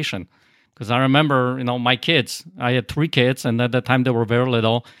conversation. Because I remember, my kids, I had 3 kids, and at that time they were very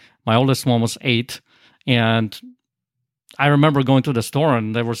little. My oldest one was 8. And I remember going to the store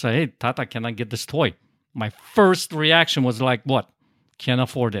and they were saying, "Hey, Tata, can I get this toy?" My first reaction was like, what? Can't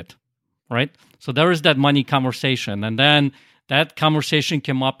afford it, right? So there is that money conversation. And then that conversation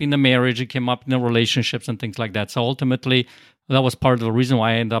came up in the marriage, it came up in the relationships and things like that. So ultimately, that was part of the reason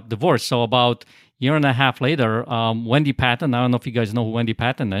why I ended up divorced. So about a year and a half later, Wendy Patton, I don't know if you guys know who Wendy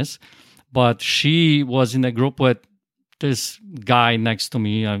Patton is, but she was in a group with this guy next to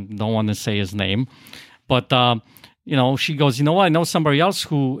me. I don't want to say his name, but she goes, "You know what? I know somebody else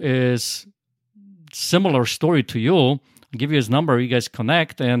who is similar story to you. I'll give you his number. You guys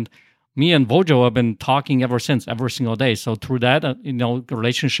connect." And me and Vojo have been talking ever since, every single day. So through that,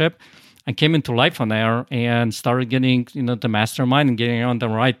 relationship, I came into Life on Air and started getting, the mastermind and getting on the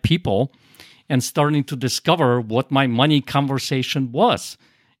right people and starting to discover what my money conversation was.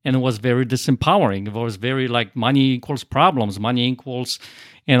 And it was very disempowering. It was very like money equals problems, money equals,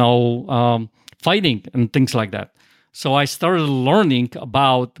 fighting and things like that. So I started learning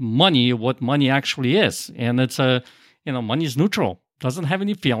about money, what money actually is. And it's money is neutral, doesn't have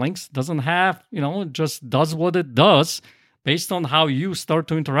any feelings, doesn't have, it just does what it does based on how you start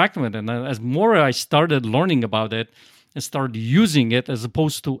to interact with it. And as more I started learning about it and started using it as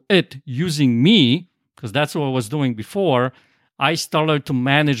opposed to it using me, because that's what I was doing before, I started to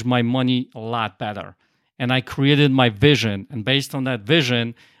manage my money a lot better. And I created my vision. And based on that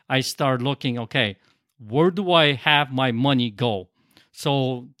vision, I started looking, okay, where do I have my money go?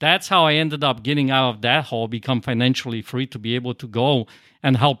 So that's how I ended up getting out of that hole, become financially free to be able to go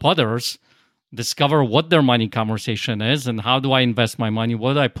and help others discover what their money conversation is and how do I invest my money,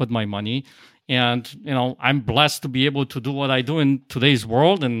 where do I put my money. And, I'm blessed to be able to do what I do in today's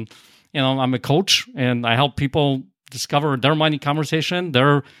world. And, I'm a coach and I help people discover their money conversation,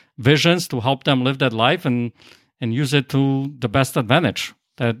 their visions to help them live that life and use it to the best advantage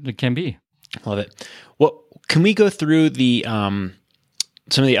that it can be. Love it. Well, can we go through the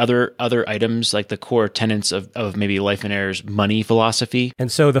some of the other items, like the core tenets of maybe Life on Air's money philosophy?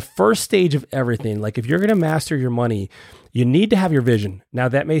 And so the first stage of everything, like if you're going to master your money, you need to have your vision. Now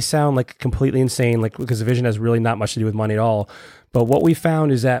that may sound like completely insane, like because the vision has really not much to do with money at all. But what we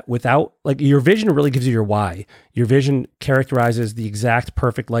found is that without, like, your vision really gives you your why. Your vision characterizes the exact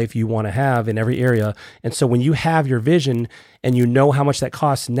perfect life you want to have in every area. And so when you have your vision and you know how much that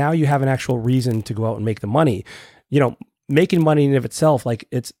costs, now you have an actual reason to go out and make the money. Making money in and of itself, like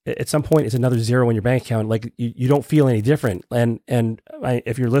it's at some point it's another zero in your bank account. Like you don't feel any different.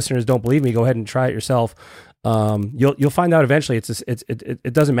 If your listeners don't believe me, go ahead and try it yourself. You'll find out eventually.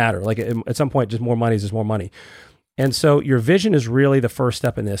 It doesn't matter. Like at some point, just more money is just more money. And so your vision is really the first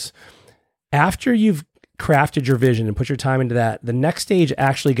step in this. After you've crafted your vision and put your time into that, the next stage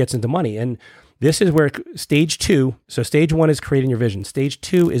actually gets into money. And this is where stage 2, so stage 1 is creating your vision. Stage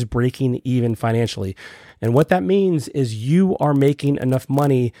 2 is breaking even financially. And what that means is you are making enough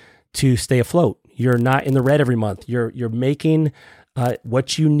money to stay afloat. You're not in the red every month. You're making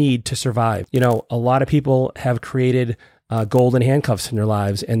what you need to survive. A lot of people have created golden handcuffs in their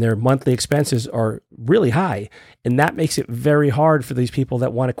lives, and their monthly expenses are really high. And that makes it very hard for these people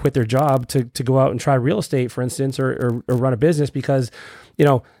that want to quit their job to go out and try real estate, for instance, or run a business because,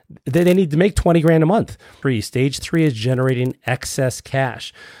 they need to make 20 grand a month. Stage 3 is generating excess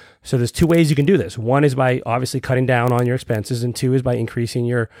cash. So there's 2 ways you can do this. One is by obviously cutting down on your expenses, and 2 is by increasing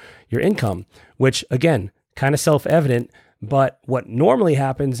your income, which again, kind of self-evident. But what normally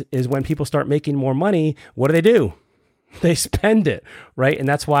happens is when people start making more money, what do? They spend it, right? And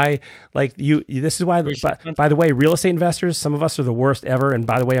that's why, like this is why, by the way, real estate investors, some of us are the worst ever. And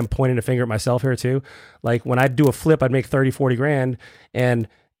by the way, I'm pointing a finger at myself here too. Like when I'd do a flip, I'd make 30, 40 grand. And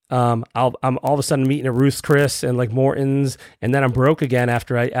I'm all of a sudden meeting at Ruth's Chris and like Morton's, and then I'm broke again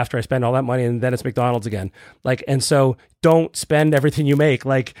after I spend all that money, and then it's McDonald's again. Like, and so don't spend everything you make.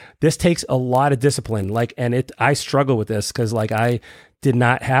 Like this takes a lot of discipline. Like, and I struggle with this because like I did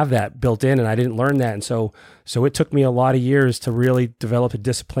not have that built in and I didn't learn that. And so it took me a lot of years to really develop a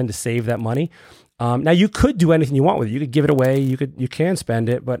discipline to save that money. Now you could do anything you want with it. You could give it away. You can spend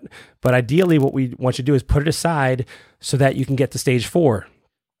it, but ideally what we want you to do is put it aside so that you can get to stage 4.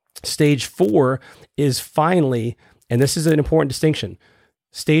 Stage 4 is finally, and this is an important distinction.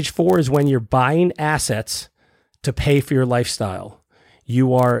 Stage 4 is when you're buying assets to pay for your lifestyle.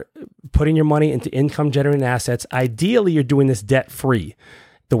 You are putting your money into income generating assets. Ideally, you're doing this debt free.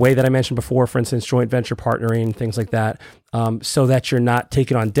 the way that I mentioned before, for instance, joint venture partnering, things like that, so that you're not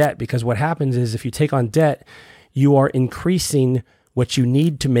taking on debt. Because what happens is if you take on debt, you are increasing what you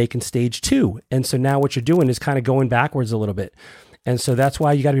need to make in stage 2. And so now what you're doing is kind of going backwards a little bit. And so that's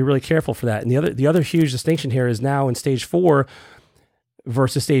why you got to be really careful for that. And the other huge distinction here is now in stage 4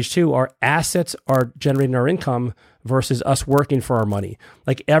 versus stage 2, our assets are generating our income versus us working for our money.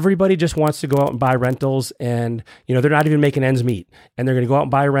 Like everybody just wants to go out and buy rentals, and they're not even making ends meet, and they're going to go out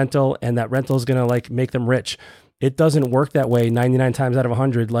and buy a rental, and that rental is going to like make them rich. It doesn't work that way 99 times out of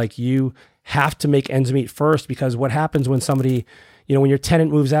 100. Like you have to make ends meet first, because what happens when somebody, when your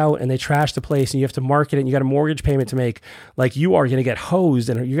tenant moves out and they trash the place and you have to market it and you got a mortgage payment to make, like you are going to get hosed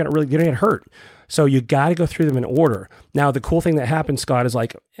and you're going to get hurt. So you got to go through them in order. Now, the cool thing that happens, Scott,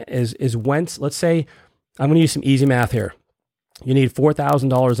 is when, let's say, I'm going to use some easy math here. You need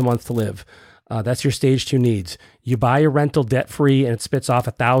 $4,000 a month to live. That's your stage 2 needs. You buy a rental debt-free and it spits off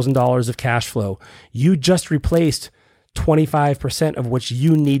 $1,000 of cash flow. You just replaced 25% of what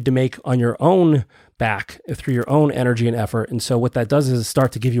you need to make on your own back through your own energy and effort. And so what that does is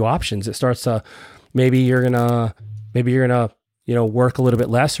start to give you options. It starts to, maybe you're gonna work a little bit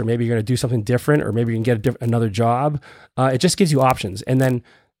less, or maybe you're gonna do something different, or maybe you can get another job. It just gives you options. And then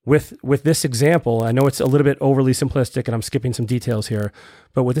with this example, I know it's a little bit overly simplistic and I'm skipping some details here,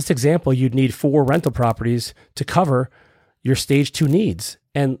 but with this example, you'd need 4 rental properties to cover your stage 2 needs.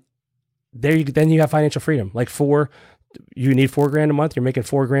 And then you have financial freedom. Like you need $4,000 a month. You're making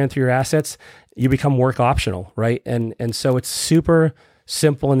 $4,000 through your assets. You become work optional, right? And so it's super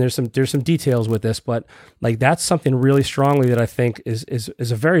simple. And there's some details with this, but like that's something really strongly that I think is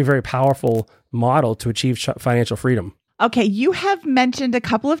a very, very powerful model to achieve financial freedom. Okay, you have mentioned a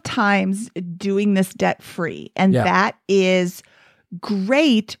couple of times doing this debt free, and that is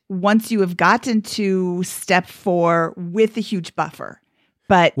great once you have gotten to step 4 with a huge buffer.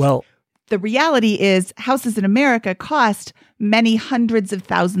 But the reality is houses in America cost many hundreds of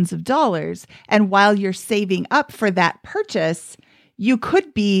thousands of dollars. And while you're saving up for that purchase, you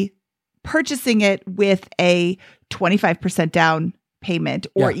could be purchasing it with a 25% down payment,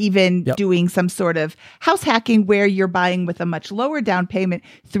 or even doing some sort of house hacking where you're buying with a much lower down payment,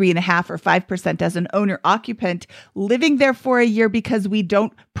 3.5% or 5% as an owner occupant, living there for a year because we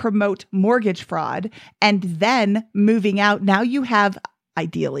don't promote mortgage fraud, and then moving out. Now you have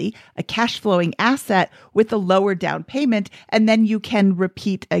ideally a cash flowing asset with a lower down payment, and then you can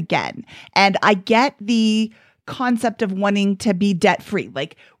repeat again. And I get the concept of wanting to be debt free,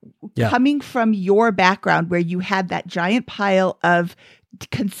 like coming from your background where you had that giant pile of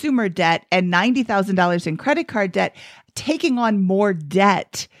consumer debt and $90,000 in credit card debt, taking on more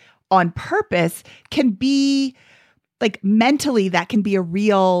debt on purpose can be like mentally, that can be a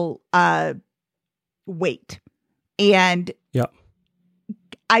real weight. And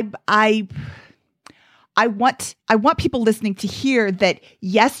I want people listening to hear that,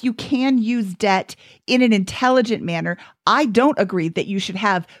 yes, you can use debt in an intelligent manner. I don't agree that you should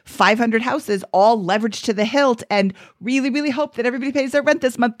have 500 houses all leveraged to the hilt and really, really hope that everybody pays their rent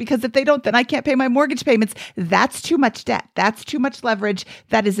this month, because if they don't, then I can't pay my mortgage payments. That's too much debt. That's too much leverage.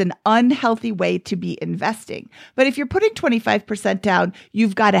 That is an unhealthy way to be investing. But if you're putting 25% down,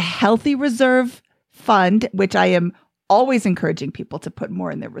 you've got a healthy reserve fund, which I am always encouraging people to put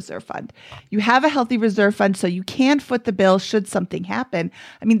more in their reserve fund. You have a healthy reserve fund so you can foot the bill should something happen.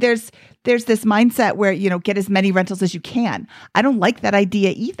 I mean, there's this mindset where, get as many rentals as you can. I don't like that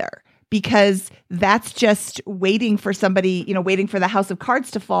idea either, because that's just waiting for somebody, waiting for the house of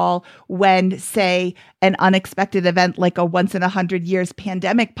cards to fall when, say, an unexpected event like a once in 100 years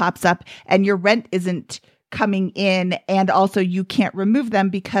pandemic pops up and your rent isn't coming in, and also you can't remove them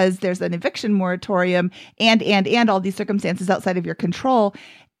because there's an eviction moratorium and all these circumstances outside of your control,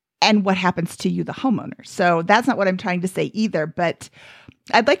 and what happens to you, the homeowner. So that's not what I'm trying to say either, but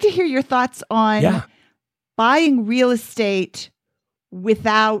I'd like to hear your thoughts on buying real estate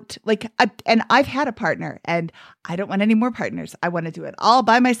without and I've had a partner and I don't want any more partners. I want to do it all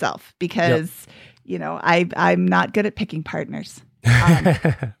by myself because, I'm not good at picking partners.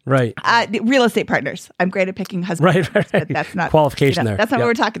 Right. Real estate partners. I'm great at picking husbands. Right. But that's not qualification there. That's not what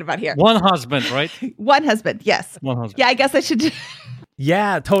we're talking about here. One husband, right? One husband. Yes. One husband. Yeah, I guess I should.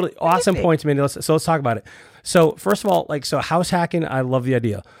 Yeah, totally. Awesome points, Mindy. Let's talk about it. So first of all, house hacking, I love the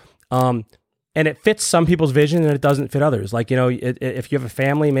idea. And it fits some people's vision and it doesn't fit others. If you have a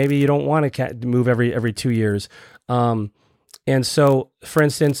family, maybe you don't want to move every 2 years. And so, for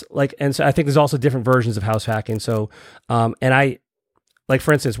instance, so I think there's also different versions of house hacking. So, for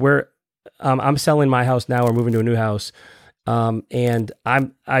instance, I'm selling my house now. We're moving to a new house, and I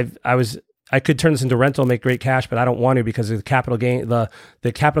I could turn this into rental and make great cash, but I don't want to because of the capital gain. The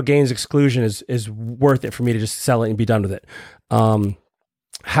capital gains exclusion is worth it for me to just sell it and be done with it.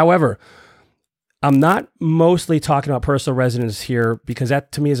 However, I'm not mostly talking about personal residence here because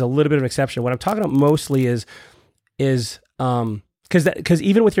that to me is a little bit of an exception. What I'm talking about mostly is because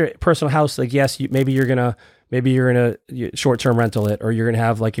even with your personal house, like yes, maybe you're gonna short-term rental it, or you're gonna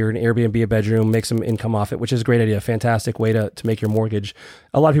have like you're an Airbnb a bedroom, make some income off it, which is a great idea, fantastic way to make your mortgage.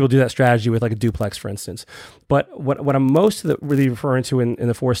 A lot of people do that strategy with like a duplex, for instance. But what I'm most really referring to in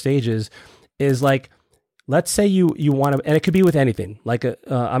the 4 stages is like, let's say you want to, and it could be with anything. Like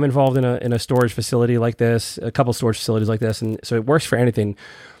I'm involved in a storage facility like this, a couple storage facilities like this, and so it works for anything.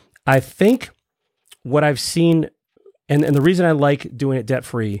 I think what I've seen, and the reason I like doing it debt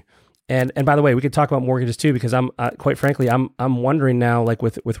free, and by the way, we could talk about mortgages too, because I'm quite frankly I'm wondering now, like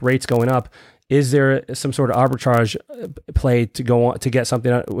with rates going up, is there some sort of arbitrage play to go on to get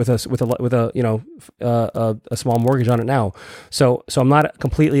something with a small mortgage on it now? So I'm not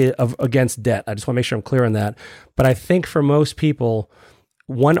completely against debt. I just want to make sure I'm clear on that. But I think for most people,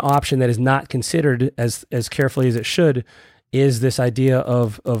 one option that is not considered as carefully as it should is this idea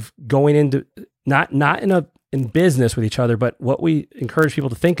of going into not in business with each other, but what we encourage people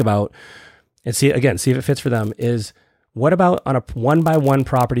to think about and see if it fits for them is, what about on a 1-by-1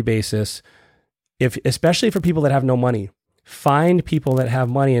 property basis? Especially for people that have no money, find people that have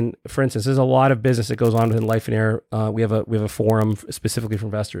money. And for instance, there's a lot of business that goes on within Life and Air. We have a forum specifically for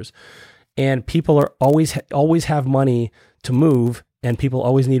investors, and people are always have money to move, and people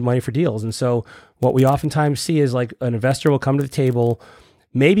always need money for deals. And so what we oftentimes see is like an investor will come to the table,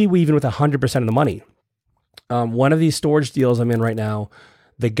 maybe even with 100% of the money. One of these storage deals I'm in right now,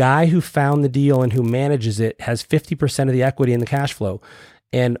 the guy who found the deal and who manages it has 50% of the equity in the cash flow,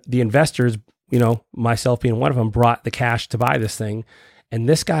 and the investors, myself being one of them, brought the cash to buy this thing. And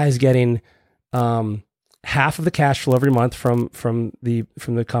this guy is getting half of the cash flow every month from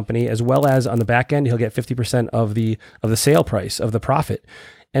the company, as well as on the back end, he'll get 50% of the sale price of the profit.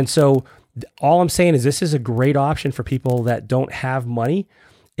 And so all I'm saying is this is a great option for people that don't have money.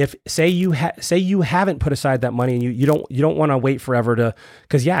 If say you haven't put aside that money and you don't want to wait forever to,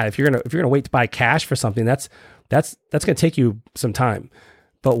 because if you're gonna wait to buy cash for something, that's gonna take you some time.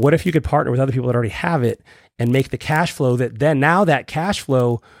 But what if you could partner with other people that already have it and make the cash flow that cash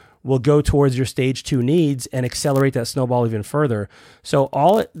flow will go towards your stage 2 needs and accelerate that snowball even further. So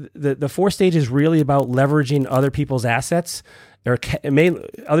the 4 stage is really about leveraging other people's assets or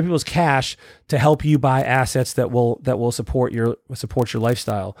other people's cash to help you buy assets that will support your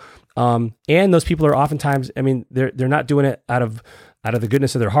lifestyle. And those people are oftentimes, they're not doing it out of the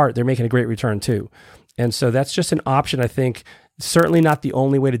goodness of their heart. They're making a great return too. And so that's just an option, I think. Certainly not the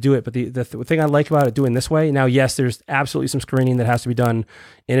only way to do it, but the thing I like about it doing this way, now, yes, there's absolutely some screening that has to be done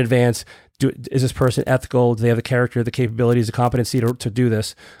in advance. Is this person ethical? Do they have the character, the capabilities, the competency to do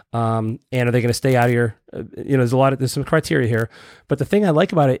this? And are they going to stay out of here? There's some criteria here. But the thing I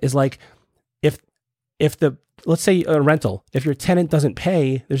like about it is like, let's say a rental, if your tenant doesn't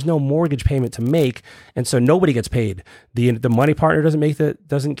pay, there's no mortgage payment to make, and so nobody gets paid. The money partner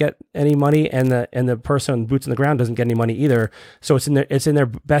doesn't get any money, and the person boots on the ground doesn't get any money either. So it's in their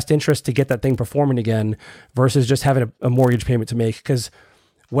best interest to get that thing performing again, versus just having a mortgage payment to make. Because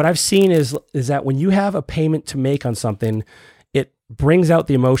what I've seen is that when you have a payment to make on something, it brings out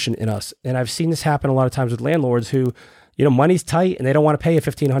the emotion in us. And I've seen this happen a lot of times with landlords who, money's tight and they don't want to pay a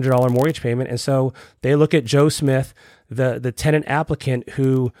 $1,500 mortgage payment. And so they look at Joe Smith, the tenant applicant,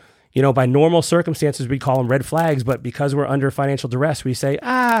 who, by normal circumstances, we'd call them red flags. But because we're under financial duress, we say,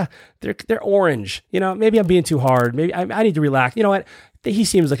 they're orange. Maybe I'm being too hard. Maybe I need to relax. You know what? He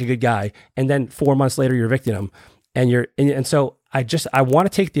seems like a good guy. And then 4 months later, you're evicting him. And so I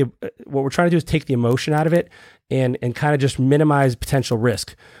want to take what we're trying to do is take the emotion out of it and kind of just minimize potential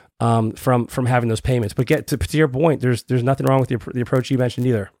risk from having those payments. But to your point, there's nothing wrong with the approach you mentioned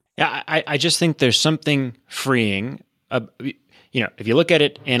either. Yeah, I just think there's something freeing. If you look at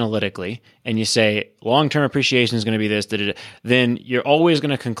it analytically and you say long-term appreciation is going to be this, then you're always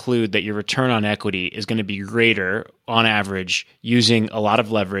going to conclude that your return on equity is going to be greater on average using a lot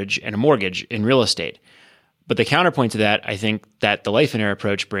of leverage and a mortgage in real estate. But the counterpoint to that, I think that the Life and Air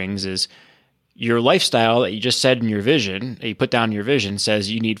approach brings is your lifestyle that you just said in your vision, that you put down in your vision,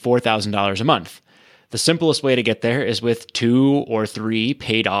 says you need $4,000 a month. The simplest way to get there is with 2 or 3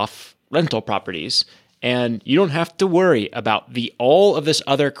 paid off rental properties. And you don't have to worry about all of this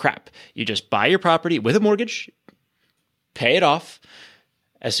other crap. You just buy your property with a mortgage, pay it off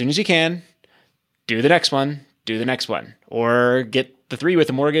as soon as you can, do the next one, or get the 3 with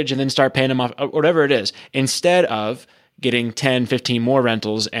a mortgage and then start paying them off, or whatever it is, instead of getting 10, 15 more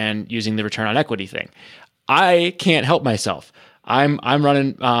rentals and using the return on equity thing. I can't help myself. I'm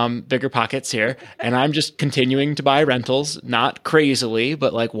running bigger pockets here, and I'm just continuing to buy rentals, not crazily,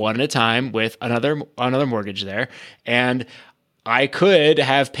 but like one at a time with another mortgage there. And I could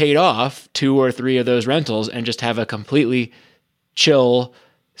have paid off 2 or 3 of those rentals and just have a completely chill,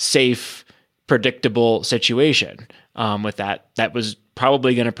 safe, predictable situation with that. That was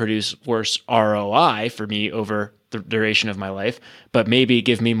probably going to produce worse ROI for me over the duration of my life, but maybe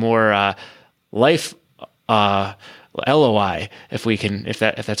give me more life LOI, if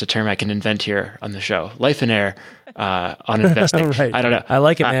that's a term I can invent here on the show. Life and air on investing. Right. I don't know. I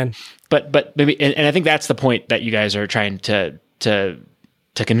like it, man. But maybe, and I think that's the point that you guys are trying to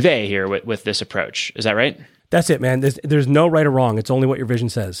convey here with this approach. Is that right? That's it, man. There's no right or wrong. It's only what your vision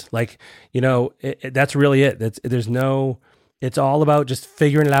says. Like, that's really it. It's all about just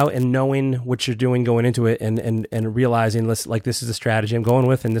figuring it out and knowing what you're doing going into it and realizing this is the strategy I'm going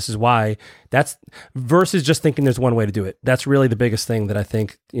with and this is why. That's versus just thinking there's one way to do it. That's really the biggest thing that I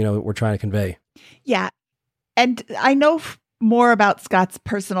think, we're trying to convey. Yeah. And I know more about Scott's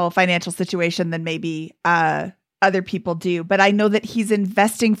personal financial situation than maybe other people do, but I know that he's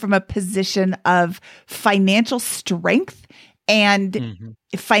investing from a position of financial strength and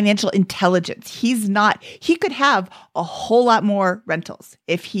financial intelligence. He could have a whole lot more rentals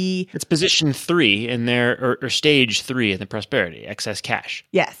it's position 3 in there or stage 3 in the prosperity, excess cash.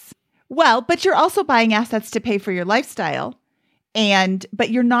 Yes. Well, but you're also buying assets to pay for your lifestyle. But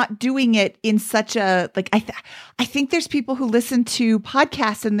you're not doing it in such a, I think there's people who listen to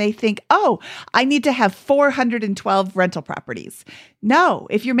podcasts and they think, oh, I need to have 412 rental properties. No,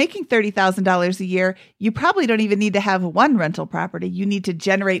 if you're making $30,000 a year, you probably don't even need to have one rental property. You need to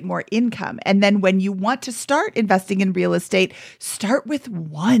generate more income. And then when you want to start investing in real estate, start with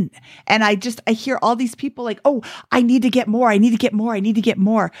one. And I hear all these people like, oh, I need to get more. I need to get more. I need to get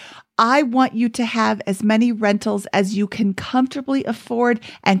more. I want you to have as many rentals as you can comfortably afford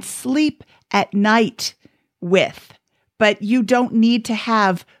and sleep at night with. But you don't need to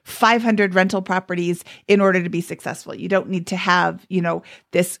have 500 rental properties in order to be successful. You don't need to have,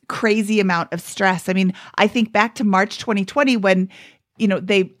 this crazy amount of stress. I mean, I think back to March 2020 when,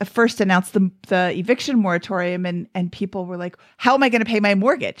 they first announced the eviction moratorium and people were like, how am I going to pay my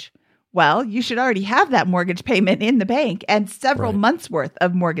mortgage? Well, you should already have that mortgage payment in the bank and several months worth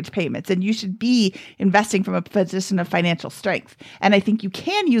of mortgage payments. And you should be investing from a position of financial strength. And I think you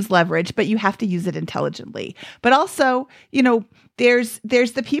can use leverage, but you have to use it intelligently. But also, there's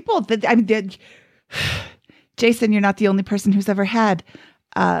the people that, Jason, you're not the only person who's ever had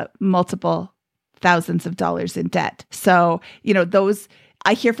multiple thousands of dollars in debt. So,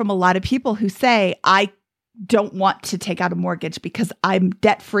 I hear from a lot of people who say, I don't want to take out a mortgage because I'm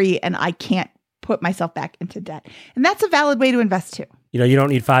debt free and I can't put myself back into debt. And that's a valid way to invest too. You don't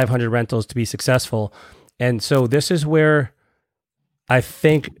need 500 rentals to be successful. And so this is where I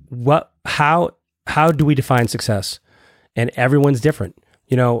think how do we define success? And everyone's different.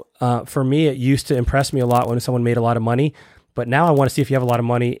 For me, it used to impress me a lot when someone made a lot of money, but now I want to see if you have a lot of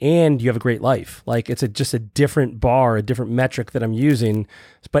money and you have a great life. Like it's just a different bar, a different metric that I'm using.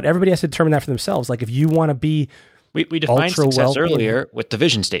 But everybody has to determine that for themselves. Like if you want to be, we defined success earlier with the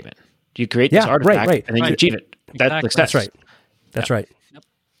vision statement. You create this artifact and then you achieve it. That's success. That's right. Yep.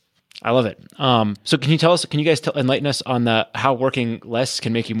 I love it. So can you guys enlighten us on how working less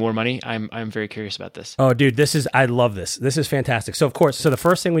can make you more money? I'm very curious about this. Oh, dude, I love this. This is fantastic. So of course, the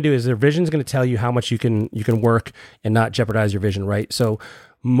first thing we do is their vision is going to tell you how much you can work and not jeopardize your vision, right? So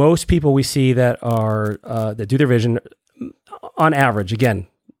most people we see that do their vision on average, again,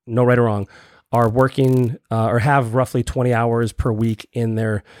 no right or wrong, are working or have roughly 20 hours per week in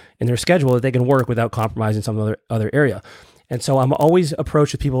their schedule that they can work without compromising some other area. And so I'm always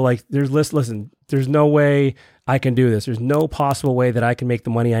approached with people like, listen, there's no way I can do this. There's no possible way that I can make the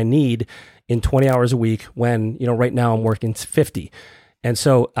money I need in 20 hours a week when, right now I'm working 50. And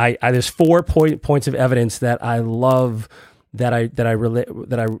so there's 4 points of evidence that I love that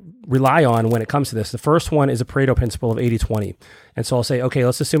I rely on when it comes to this. The first one is a Pareto principle of 80-20. And so I'll say, okay,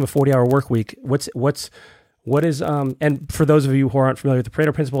 let's assume a 40-hour work week. What is and for those of you who aren't familiar with the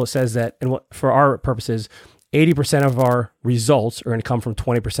Pareto principle, it says that, and for our purposes, 80% of our results are going to come from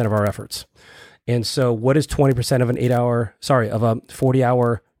 20% of our efforts. And so what is 20% of a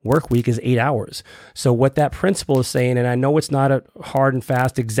 40-hour work week is 8 hours. So what that principle is saying, and I know it's not a hard and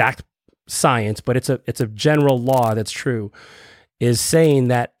fast exact science, but it's a general law that's true, is saying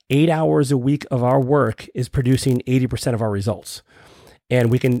that 8 hours a week of our work is producing 80% of our results. And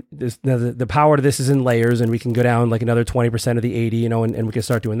we can, the power to this is in layers, and we can go down like another 20% of the 80, and we can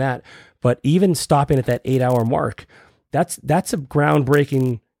start doing that. But even stopping at that 8 hour mark, that's a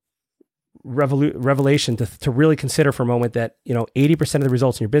groundbreaking revelation to really consider for a moment that, 80% of the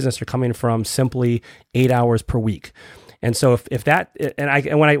results in your business are coming from simply 8 hours per week. And so if that,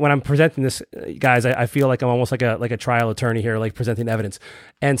 and when I'm presenting this, guys, I feel like I'm almost like a trial attorney here, like presenting evidence.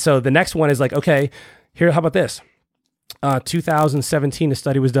 And so the next one is like, okay, here, how about this? 2017, a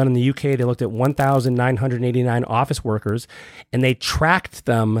study was done in the UK. They looked at 1,989 office workers, and they tracked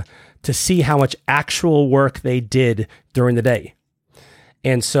them to see how much actual work they did during the day.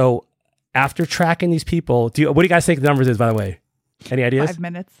 And so after tracking these people, what do you guys think the numbers is, by the way? Any ideas? 5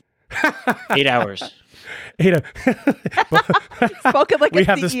 minutes. 8 hours. Spoken like we a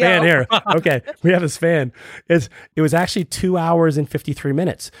have CEO. the span here. Okay, we have the span. It was actually 2 hours and 53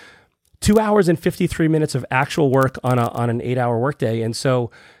 minutes. 2 hours and 53 minutes of actual work on an 8 hour workday. And so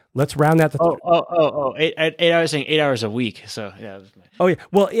let's round that. 8 hours, saying 8 hours a week. So yeah. Oh yeah.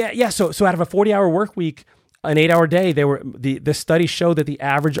 Well, yeah. So out of a 40-hour work week, an 8 hour day, the study showed that the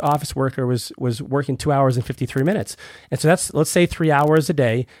average office worker was working 2 hours and 53 minutes. And so that's, let's say 3 hours a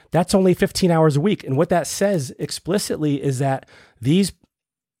day. That's only 15 hours a week. And what that says explicitly is that these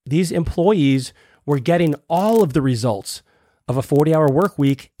employees were getting all of the results of a 40-hour work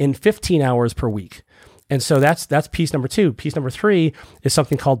week in 15 hours per week. And so that's piece number 2. Piece number 3 is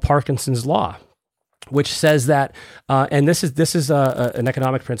something called Parkinson's Law, which says that, and this is an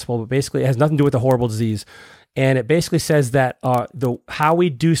economic principle, but basically it has nothing to do with the horrible disease. And it basically says that how we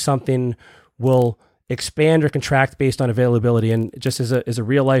do something will expand or contract based on availability. And just as a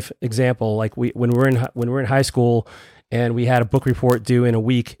real life example, like when we were in high school and we had a book report due in a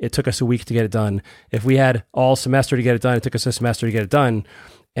week, it took us a week to get it done. If we had all semester to get it done, it took us a semester to get it done.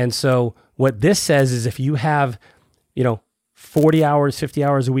 And so what this says is if you have, 40 hours, 50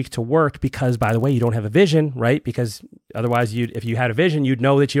 hours a week to work, because by the way, you don't have a vision, right? Because otherwise if you had a vision, you'd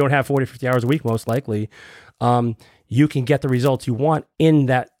know that you don't have 40, 50 hours a week, most likely. You can get the results you want in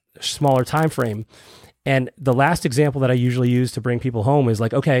that smaller time frame. And the last example that I usually use to bring people home is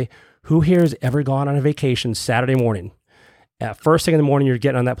like, okay, who here has ever gone on a vacation Saturday morning? First thing in the morning, you're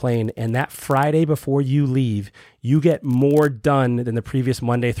getting on that plane, and that Friday before you leave, you get more done than the previous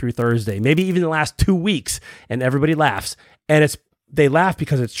Monday through Thursday, maybe even the last 2 weeks, and everybody laughs. And they laugh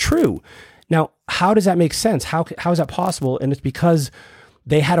because it's true. Now, how does that make sense? How is that possible? And it's because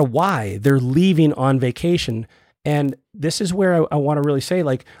they had a why. They're leaving on vacation. And this is where I want to really say,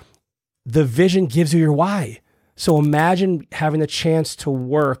 like, the vision gives you your why. So imagine having the chance to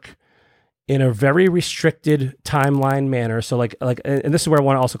work in a very restricted timeline manner. So and this is where I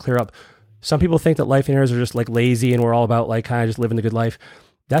want to also clear up. Some people think that Lifeonaires are just like lazy and we're all about like kind of just living the good life.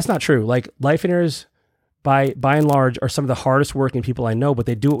 That's not true. Like Lifeonaires, by and large, are some of the hardest working people I know, but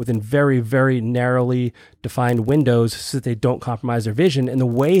they do it within very, very narrowly defined windows so that they don't compromise their vision. And the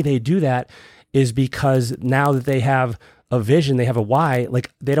way they do that is because now that they have a vision, they have a why,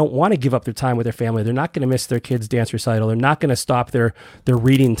 like they don't want to give up their time with their family. They're not going to miss their kids' dance recital. They're not going to stop their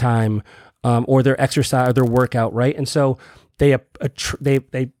reading time or their exercise or their workout, right? And so they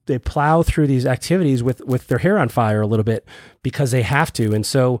plow through these activities with their hair on fire a little bit because they have to. And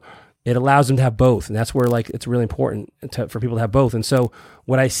so it allows them to have both. And that's where like it's really important for people to have both. And so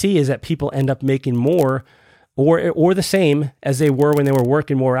what I see is that people end up making more or the same as they were when they were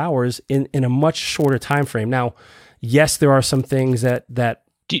working more hours in a much shorter time frame. Now, yes, there are some things that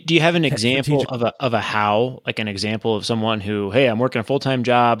do you have an example of a how, like an example of someone who, hey, I'm working a full-time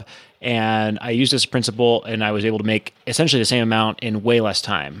job and I use this principle and I was able to make essentially the same amount in way less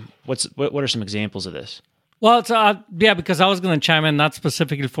time? What are some examples of this? Well, it's, because I was going to chime in, not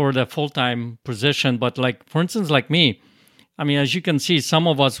specifically for the full-time position, but like, for instance, like me, I mean, as you can see, some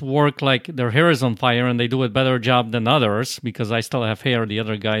of us work like their hair is on fire and they do a better job than others because I still have hair, the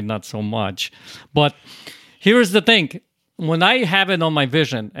other guy, not so much. But here's the thing. When I have it on my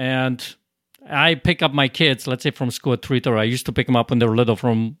vision and I pick up my kids, let's say from school at 3:30, I used to pick them up when they were little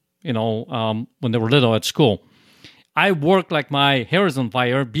when they were little at school. I work like my hair is on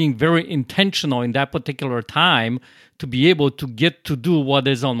fire, being very intentional in that particular time to be able to get to do what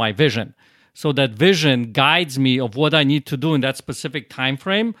is on my vision. So that vision guides me of what I need to do in that specific time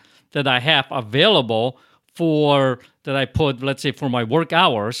frame that I have available that I put, let's say, for my work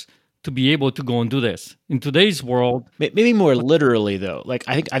hours to be able to go and do this. In today's world... Maybe more literally, though. Like,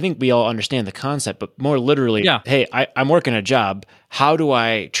 I think we all understand the concept, but more literally, yeah. Hey, I'm working a job. How do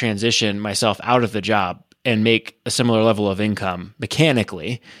I transition myself out of the job and make a similar level of income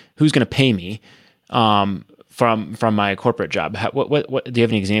mechanically? Who's going to pay me from my corporate job? What do you have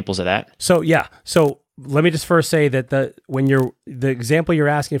any examples of that? So let me just first say that the example you're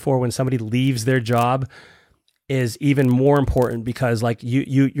asking for when somebody leaves their job, is even more important because like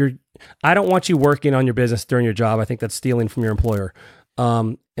you're I don't want you working on your business during your job. I think that's stealing from your employer.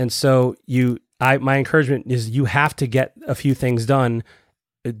 And so my encouragement is you have to get a few things done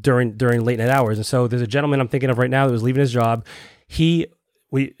during late night hours. And so there's a gentleman I'm thinking of right now that was leaving his job. He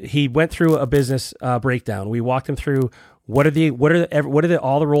went through a business breakdown. We walked him through what are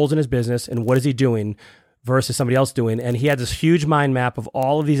all the roles in his business and what is he doing versus somebody else doing. And he had this huge mind map of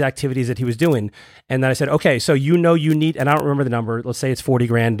all of these activities that he was doing. And then I said, okay, so you need, and I don't remember the number, let's say it's 40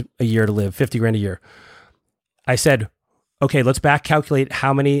 grand a year to live, 50 grand a year. I said, okay, let's back calculate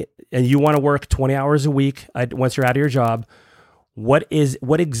how many, and you want to work 20 hours a week once you're out of your job. What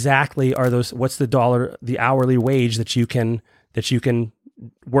exactly are those, what's the hourly wage that you can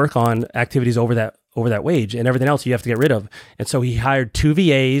work on activities over that wage, and everything else you have to get rid of. And so he hired 2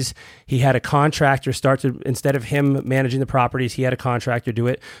 VAs. He had a contractor instead of him managing the properties, he had a contractor do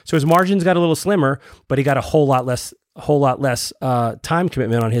it. So his margins got a little slimmer, but he got a whole lot less time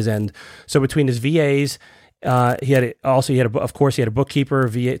commitment on his end. So between his VAs, he had a bookkeeper,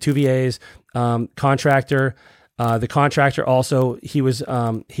 2 VAs, contractor. The contractor also,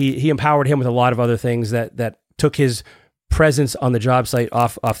 he empowered him with a lot of other things that took his presence on the job site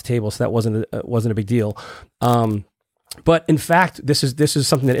off the table. So that wasn't a big deal. But in fact, this is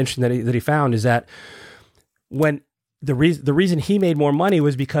something that interesting that he found is that when the reason he made more money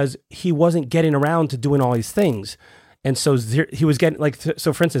was because he wasn't getting around to doing all these things. And so he was getting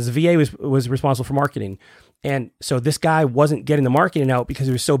so for instance, the VA was responsible for marketing. And so this guy wasn't getting the marketing out because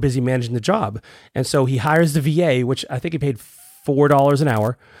he was so busy managing the job. And so he hires the VA, which I think he paid $4 an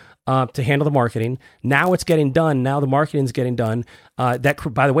hour, to handle the marketing. Now it's getting done. Now the marketing's getting done. By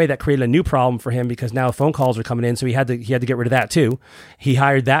the way, that created a new problem for him because now phone calls are coming in. So he had to get rid of that too. He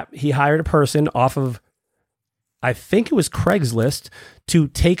hired a person off of, I think it was Craigslist, to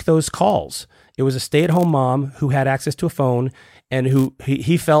take those calls. It was a stay-at-home mom who had access to a phone and who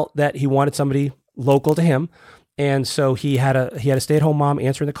he felt that he wanted somebody local to him. And so he had a stay-at-home mom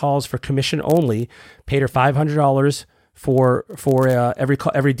answering the calls for commission only, paid her $500 for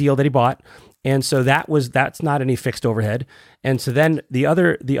every deal that he bought. And so that's not any fixed overhead. And so then I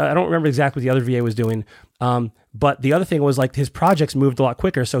don't remember exactly what the other VA was doing. But the other thing was like his projects moved a lot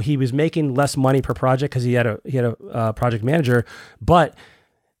quicker. So he was making less money per project because he had a project manager, but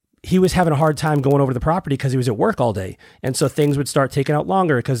he was having a hard time going over the property because he was at work all day. And so things would start taking out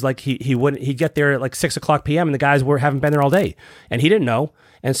longer because like he'd get there at like 6:00 PM and the guys haven't been there all day and he didn't know.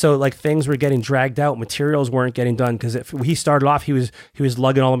 And so like things were getting dragged out, materials weren't getting done because if he started off, he was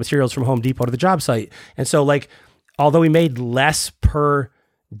lugging all the materials from Home Depot to the job site. And so like, although he made less per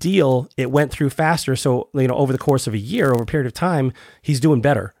deal, it went through faster. So, over the course of a year, over a period of time, he's doing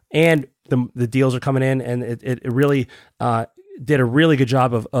better. And the deals are coming in and it really, did a really good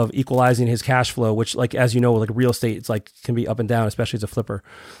job of equalizing his cash flow, which like, as you know, like real estate, it's like can be up and down, especially as a flipper.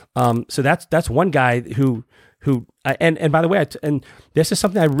 So that's one guy who and by the way, and this is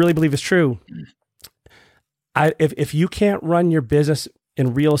something I really believe is true. If you can't run your business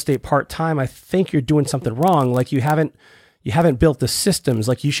in real estate part-time, I think you're doing something wrong. Like you haven't built the systems.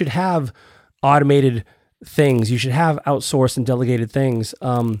 Like you should have automated things. You should have outsourced and delegated things,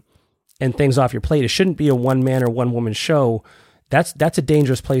 and things off your plate. It shouldn't be a one-man or one-woman show. That's a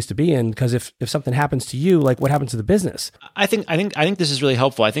dangerous place to be in because if something happens to you, like what happens to the business? I think this is really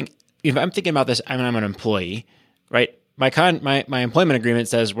helpful. I think if I'm thinking about this, I'm an employee, right? My employment agreement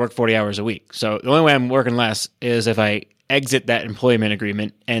says work 40 hours a week. So the only way I'm working less is if I exit that employment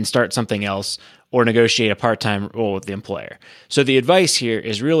agreement and start something else or negotiate a part-time role with the employer. So the advice here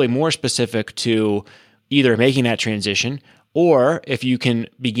is really more specific to either making that transition or if you can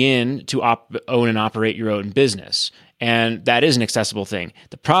begin to own and operate your own business. And that is an accessible thing.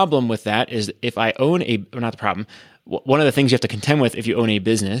 The problem with that is if I own one of the things you have to contend with if you own a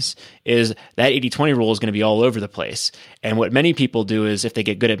business is that 80-20 rule is going to be all over the place. And what many people do is if they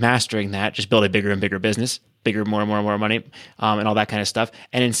get good at mastering that, just build a bigger and bigger business, bigger, more and more and more money, and all that kind of stuff.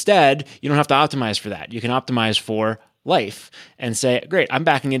 And instead, you don't have to optimize for that. You can optimize for life and say, great, I'm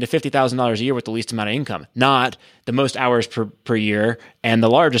backing into $50,000 a year with the least amount of income, not the most hours per year and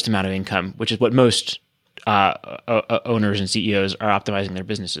the largest amount of income, which is what most owners and CEOs are optimizing their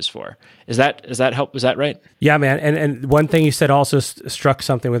businesses for. Is that help? Is that right? Yeah, man. And one thing you said also struck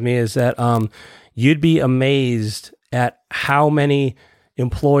something with me is that you'd be amazed at how many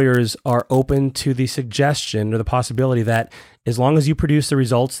employers are open to the suggestion or the possibility that as long as you produce the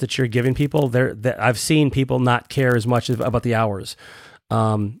results that you're giving people, I've seen people not care as much about the hours.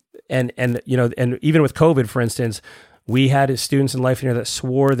 And even with COVID, for instance, we had students in Life here that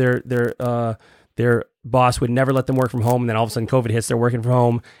swore their boss would never let them work from home, and then all of a sudden COVID hits, they're working from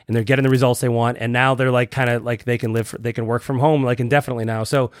home and they're getting the results they want, and now they're like kind of like they can work from home like indefinitely now.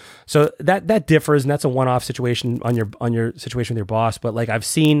 So that differs, and that's a one-off situation on your situation with your boss. But like I've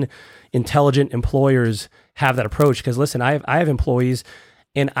seen intelligent employers have that approach, because listen, I have employees,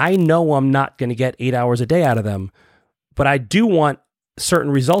 and I know I'm not going to get 8 hours a day out of them, but I do want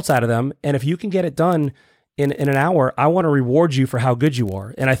certain results out of them, and if you can get it done in an hour, I want to reward you for how good you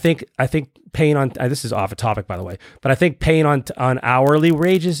are. And I think paying on, this is off a topic by the way, but I think paying on hourly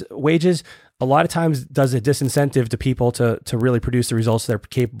wages a lot of times does a disincentive to people to really produce the results they're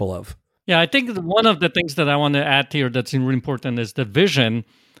capable of. Yeah, I think one of the things that I want to add here that's really important is the vision.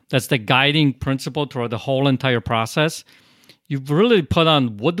 That's the guiding principle throughout the whole entire process. You've really put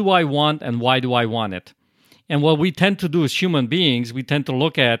on, what do I want and why do I want it? And what we tend to do as human beings, we tend to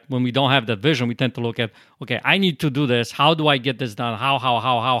look at, when we don't have that vision, we tend to look at, okay, I need to do this. How do I get this done?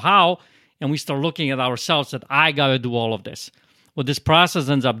 How? And we start looking at ourselves that I got to do all of this. What this process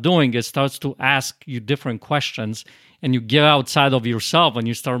ends up doing is starts to ask you different questions, and you get outside of yourself and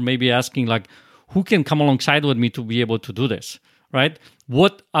you start maybe asking like, who can come alongside with me to be able to do this, right?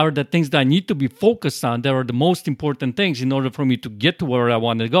 What are the things that I need to be focused on that are the most important things in order for me to get to where I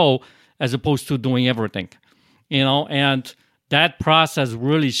want to go, as opposed to doing everything, and that process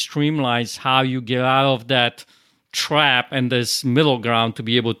really streamlines how you get out of that trap and this middle ground to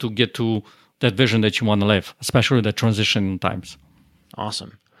be able to get to that vision that you want to live, especially the transition times.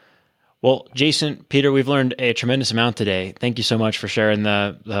 Awesome. Well, Jason, Peter, we've learned a tremendous amount today. Thank you so much for sharing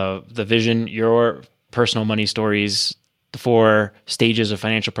the vision, your personal money stories, the 4 stages of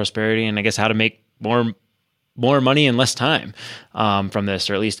financial prosperity, and I guess how to make more money in less time from this,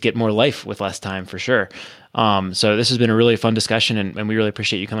 or at least get more life with less time for sure. So this has been a really fun discussion, and we really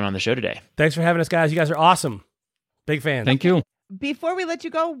appreciate you coming on the show today. Thanks for having us, guys. You guys are awesome. Big fans. Thank you. Before we let you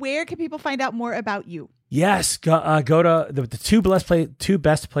go, where can people find out more about you? Yes, go to the two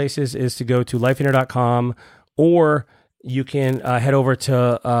best places is to go to lifeinator.com, or you can head over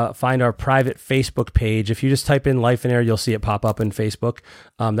to find our private Facebook page. If you just type in Life in Air, you'll see it pop up in Facebook.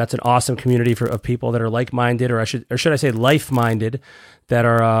 That's an awesome community of people that are like-minded, or should I say life-minded, that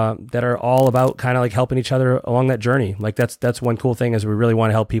are all about kind of like helping each other along that journey. Like that's one cool thing, is we really want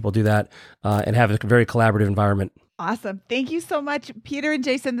to help people do that and have a very collaborative environment. Awesome. Thank you so much, Peter and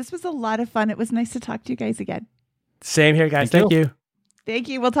Jason. This was a lot of fun. It was nice to talk to you guys again. Same here, guys. Thank you. Thank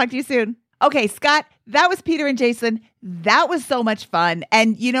you. We'll talk to you soon. Okay, Scott, that was Peter and Jason. That was so much fun.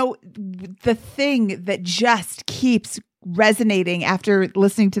 And, the thing that just keeps resonating after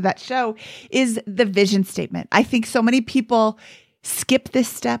listening to that show is the vision statement. I think so many people skip this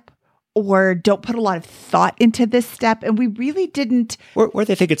step or don't put a lot of thought into this step. And we really didn't. Or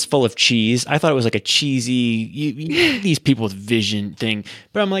they think it's full of cheese. I thought it was like a cheesy, these people with vision thing.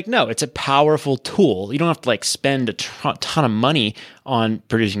 But I'm like, no, it's a powerful tool. You don't have to like spend a ton of money on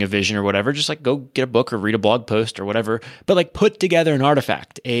producing a vision or whatever. Just like go get a book or read a blog post or whatever. But like put together an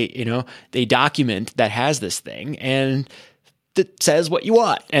artifact, a document that has this thing and that says what you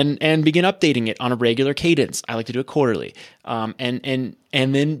want, and begin updating it on a regular cadence. I like to do it quarterly. And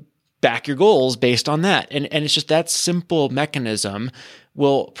then back your goals based on that. And it's just that simple mechanism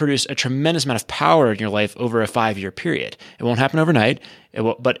will produce a tremendous amount of power in your life over a 5-year period. It won't happen overnight,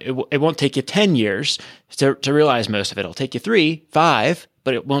 but it won't take you 10 years to realize most of it. It'll take you 3, 5,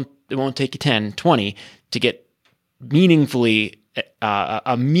 but it won't take you 10, 20 to get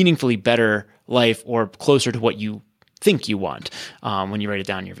a meaningfully better life, or closer to what you think you want when you write it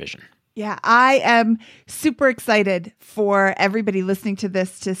down in your vision. Yeah, I am super excited for everybody listening to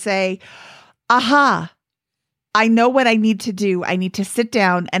this to say, aha, I know what I need to do. I need to sit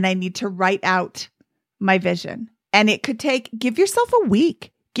down and I need to write out my vision. And it could give yourself a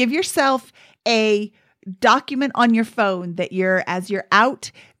week. Give yourself a document on your phone that as you're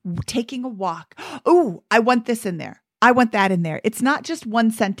out taking a walk. Oh, I want this in there. I want that in there. It's not just one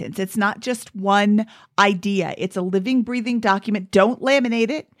sentence. It's not just one idea. It's a living, breathing document. Don't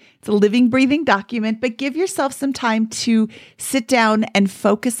laminate it. It's a living, breathing document, but give yourself some time to sit down and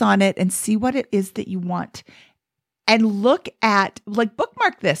focus on it and see what it is that you want. And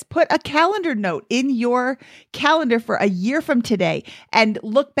bookmark this. Put a calendar note in your calendar for a year from today and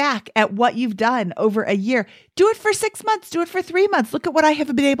look back at what you've done over a year. Do it for 6 months. Do it for 3 months. Look at what I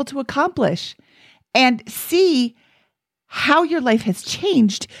have been able to accomplish and see how your life has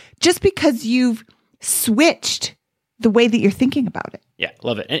changed just because you've switched the way that you're thinking about it. Yeah,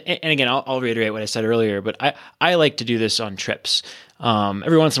 love it. And again, I'll reiterate what I said earlier, but I like to do this on trips.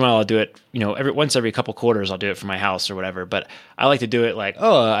 Every once in a while I'll do it, every couple quarters I'll do it for my house or whatever. But I like to do it like,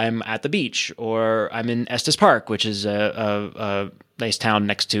 I'm at the beach, or I'm in Estes Park, which is a nice town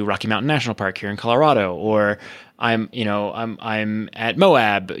next to Rocky Mountain National Park here in Colorado, or I'm at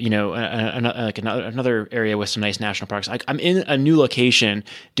Moab, another area with some nice national parks. I'm in a new location,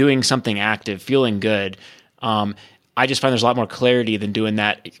 doing something active, feeling good. I just find there's a lot more clarity than doing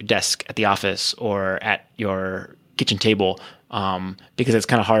that at your desk at the office or at your kitchen table, because it's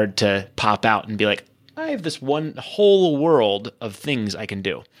kind of hard to pop out and be like, I have this one whole world of things I can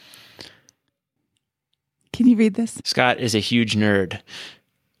do. Can you read this? Scott is a huge nerd.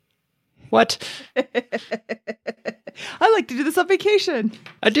 What? I like to do this on vacation.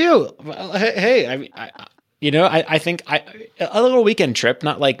 I do. Hey, I think a little weekend trip,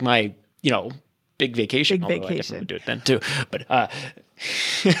 not like my, big vacation. Big vacation. I would do it then too. But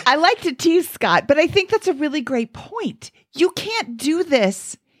I like to tease Scott, but I think that's a really great point. You can't do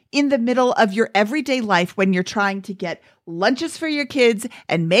this in the middle of your everyday life when you're trying to get lunches for your kids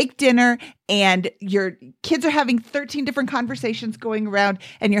and make dinner, and your kids are having 13 different conversations going around,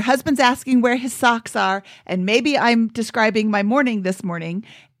 and your husband's asking where his socks are, and maybe I'm describing my morning this morning,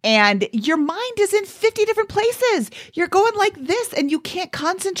 and your mind is in 50 different places. You're going like this and you can't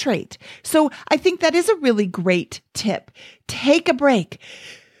concentrate. So I think that is a really great tip. Take a break.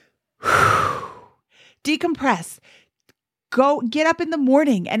 Decompress. Go get up in the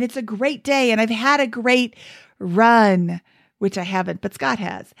morning and it's a great day. And I've had a great run, which I haven't, but Scott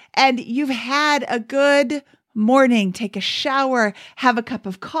has. And you've had a good morning. Take a shower, have a cup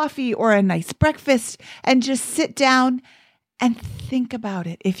of coffee or a nice breakfast, and just sit down and think about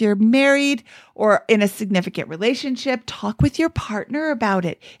it. If you're married or in a significant relationship, talk with your partner about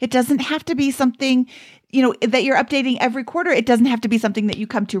it. It doesn't have to be something, that you're updating every quarter. It doesn't have to be something that you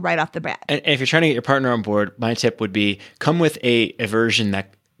come to right off the bat. And if you're trying to get your partner on board, my tip would be come with a version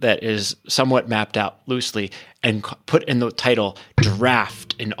that is somewhat mapped out loosely and put in the title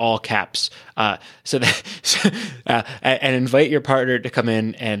draft in all caps, and invite your partner to come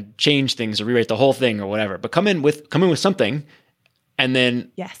in and change things or rewrite the whole thing or whatever. But come in with something, and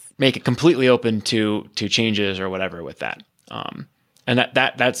then make it completely open to changes or whatever with that. And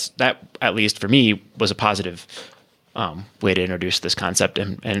that at least for me was a positive way to introduce this concept,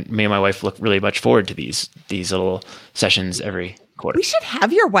 and me and my wife look really much forward to these little sessions every quarter. We should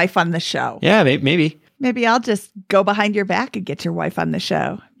have your wife on the show. Yeah, maybe. Maybe I'll just go behind your back and get your wife on the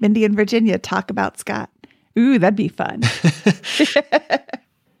show. Mindy and Virginia talk about Scott. Ooh, that'd be fun.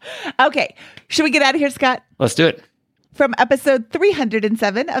 Okay, should we get out of here, Scott? Let's do it. From episode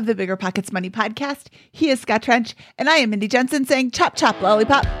 307 of the Bigger Pockets Money Podcast, he is Scott Trench, and I am Mindy Jensen saying chop, chop,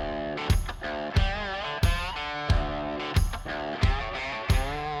 lollipop.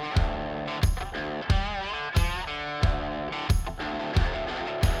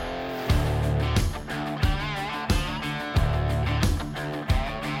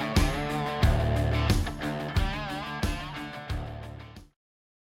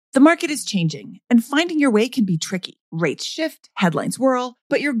 The market is changing, and finding your way can be tricky. Rates shift, headlines whirl,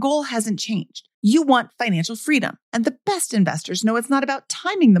 but your goal hasn't changed. You want financial freedom, and the best investors know it's not about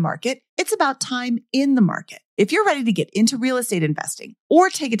timing the market, it's about time in the market. If you're ready to get into real estate investing or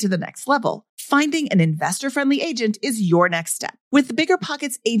take it to the next level, finding an investor-friendly agent is your next step. With the Bigger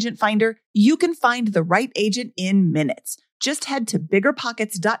Pockets Agent Finder, you can find the right agent in minutes. Just head to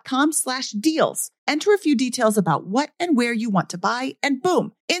biggerpockets.com/deals. Enter a few details about what and where you want to buy, and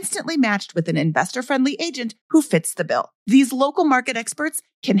boom, instantly matched with an investor-friendly agent who fits the bill. These local market experts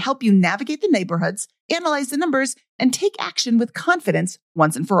can help you navigate the neighborhoods, analyze the numbers, and take action with confidence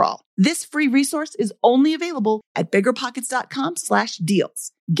once and for all. This free resource is only available at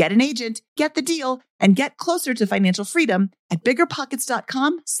biggerpockets.com/deals. Get an agent, get the deal, and get closer to financial freedom at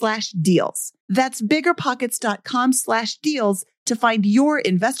biggerpockets.com/deals. That's biggerpockets.com/deals to find your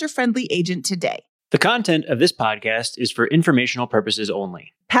investor-friendly agent today. The content of this podcast is for informational purposes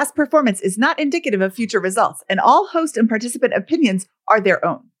only. Past performance is not indicative of future results, and all host and participant opinions are their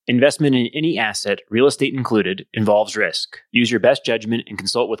own. Investment in any asset, real estate included, involves risk. Use your best judgment and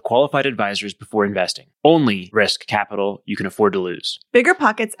consult with qualified advisors before investing. Only risk capital you can afford to lose. Bigger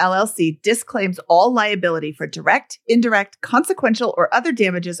Pockets LLC disclaims all liability for direct, indirect, consequential, or other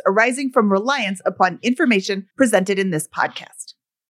damages arising from reliance upon information presented in this podcast.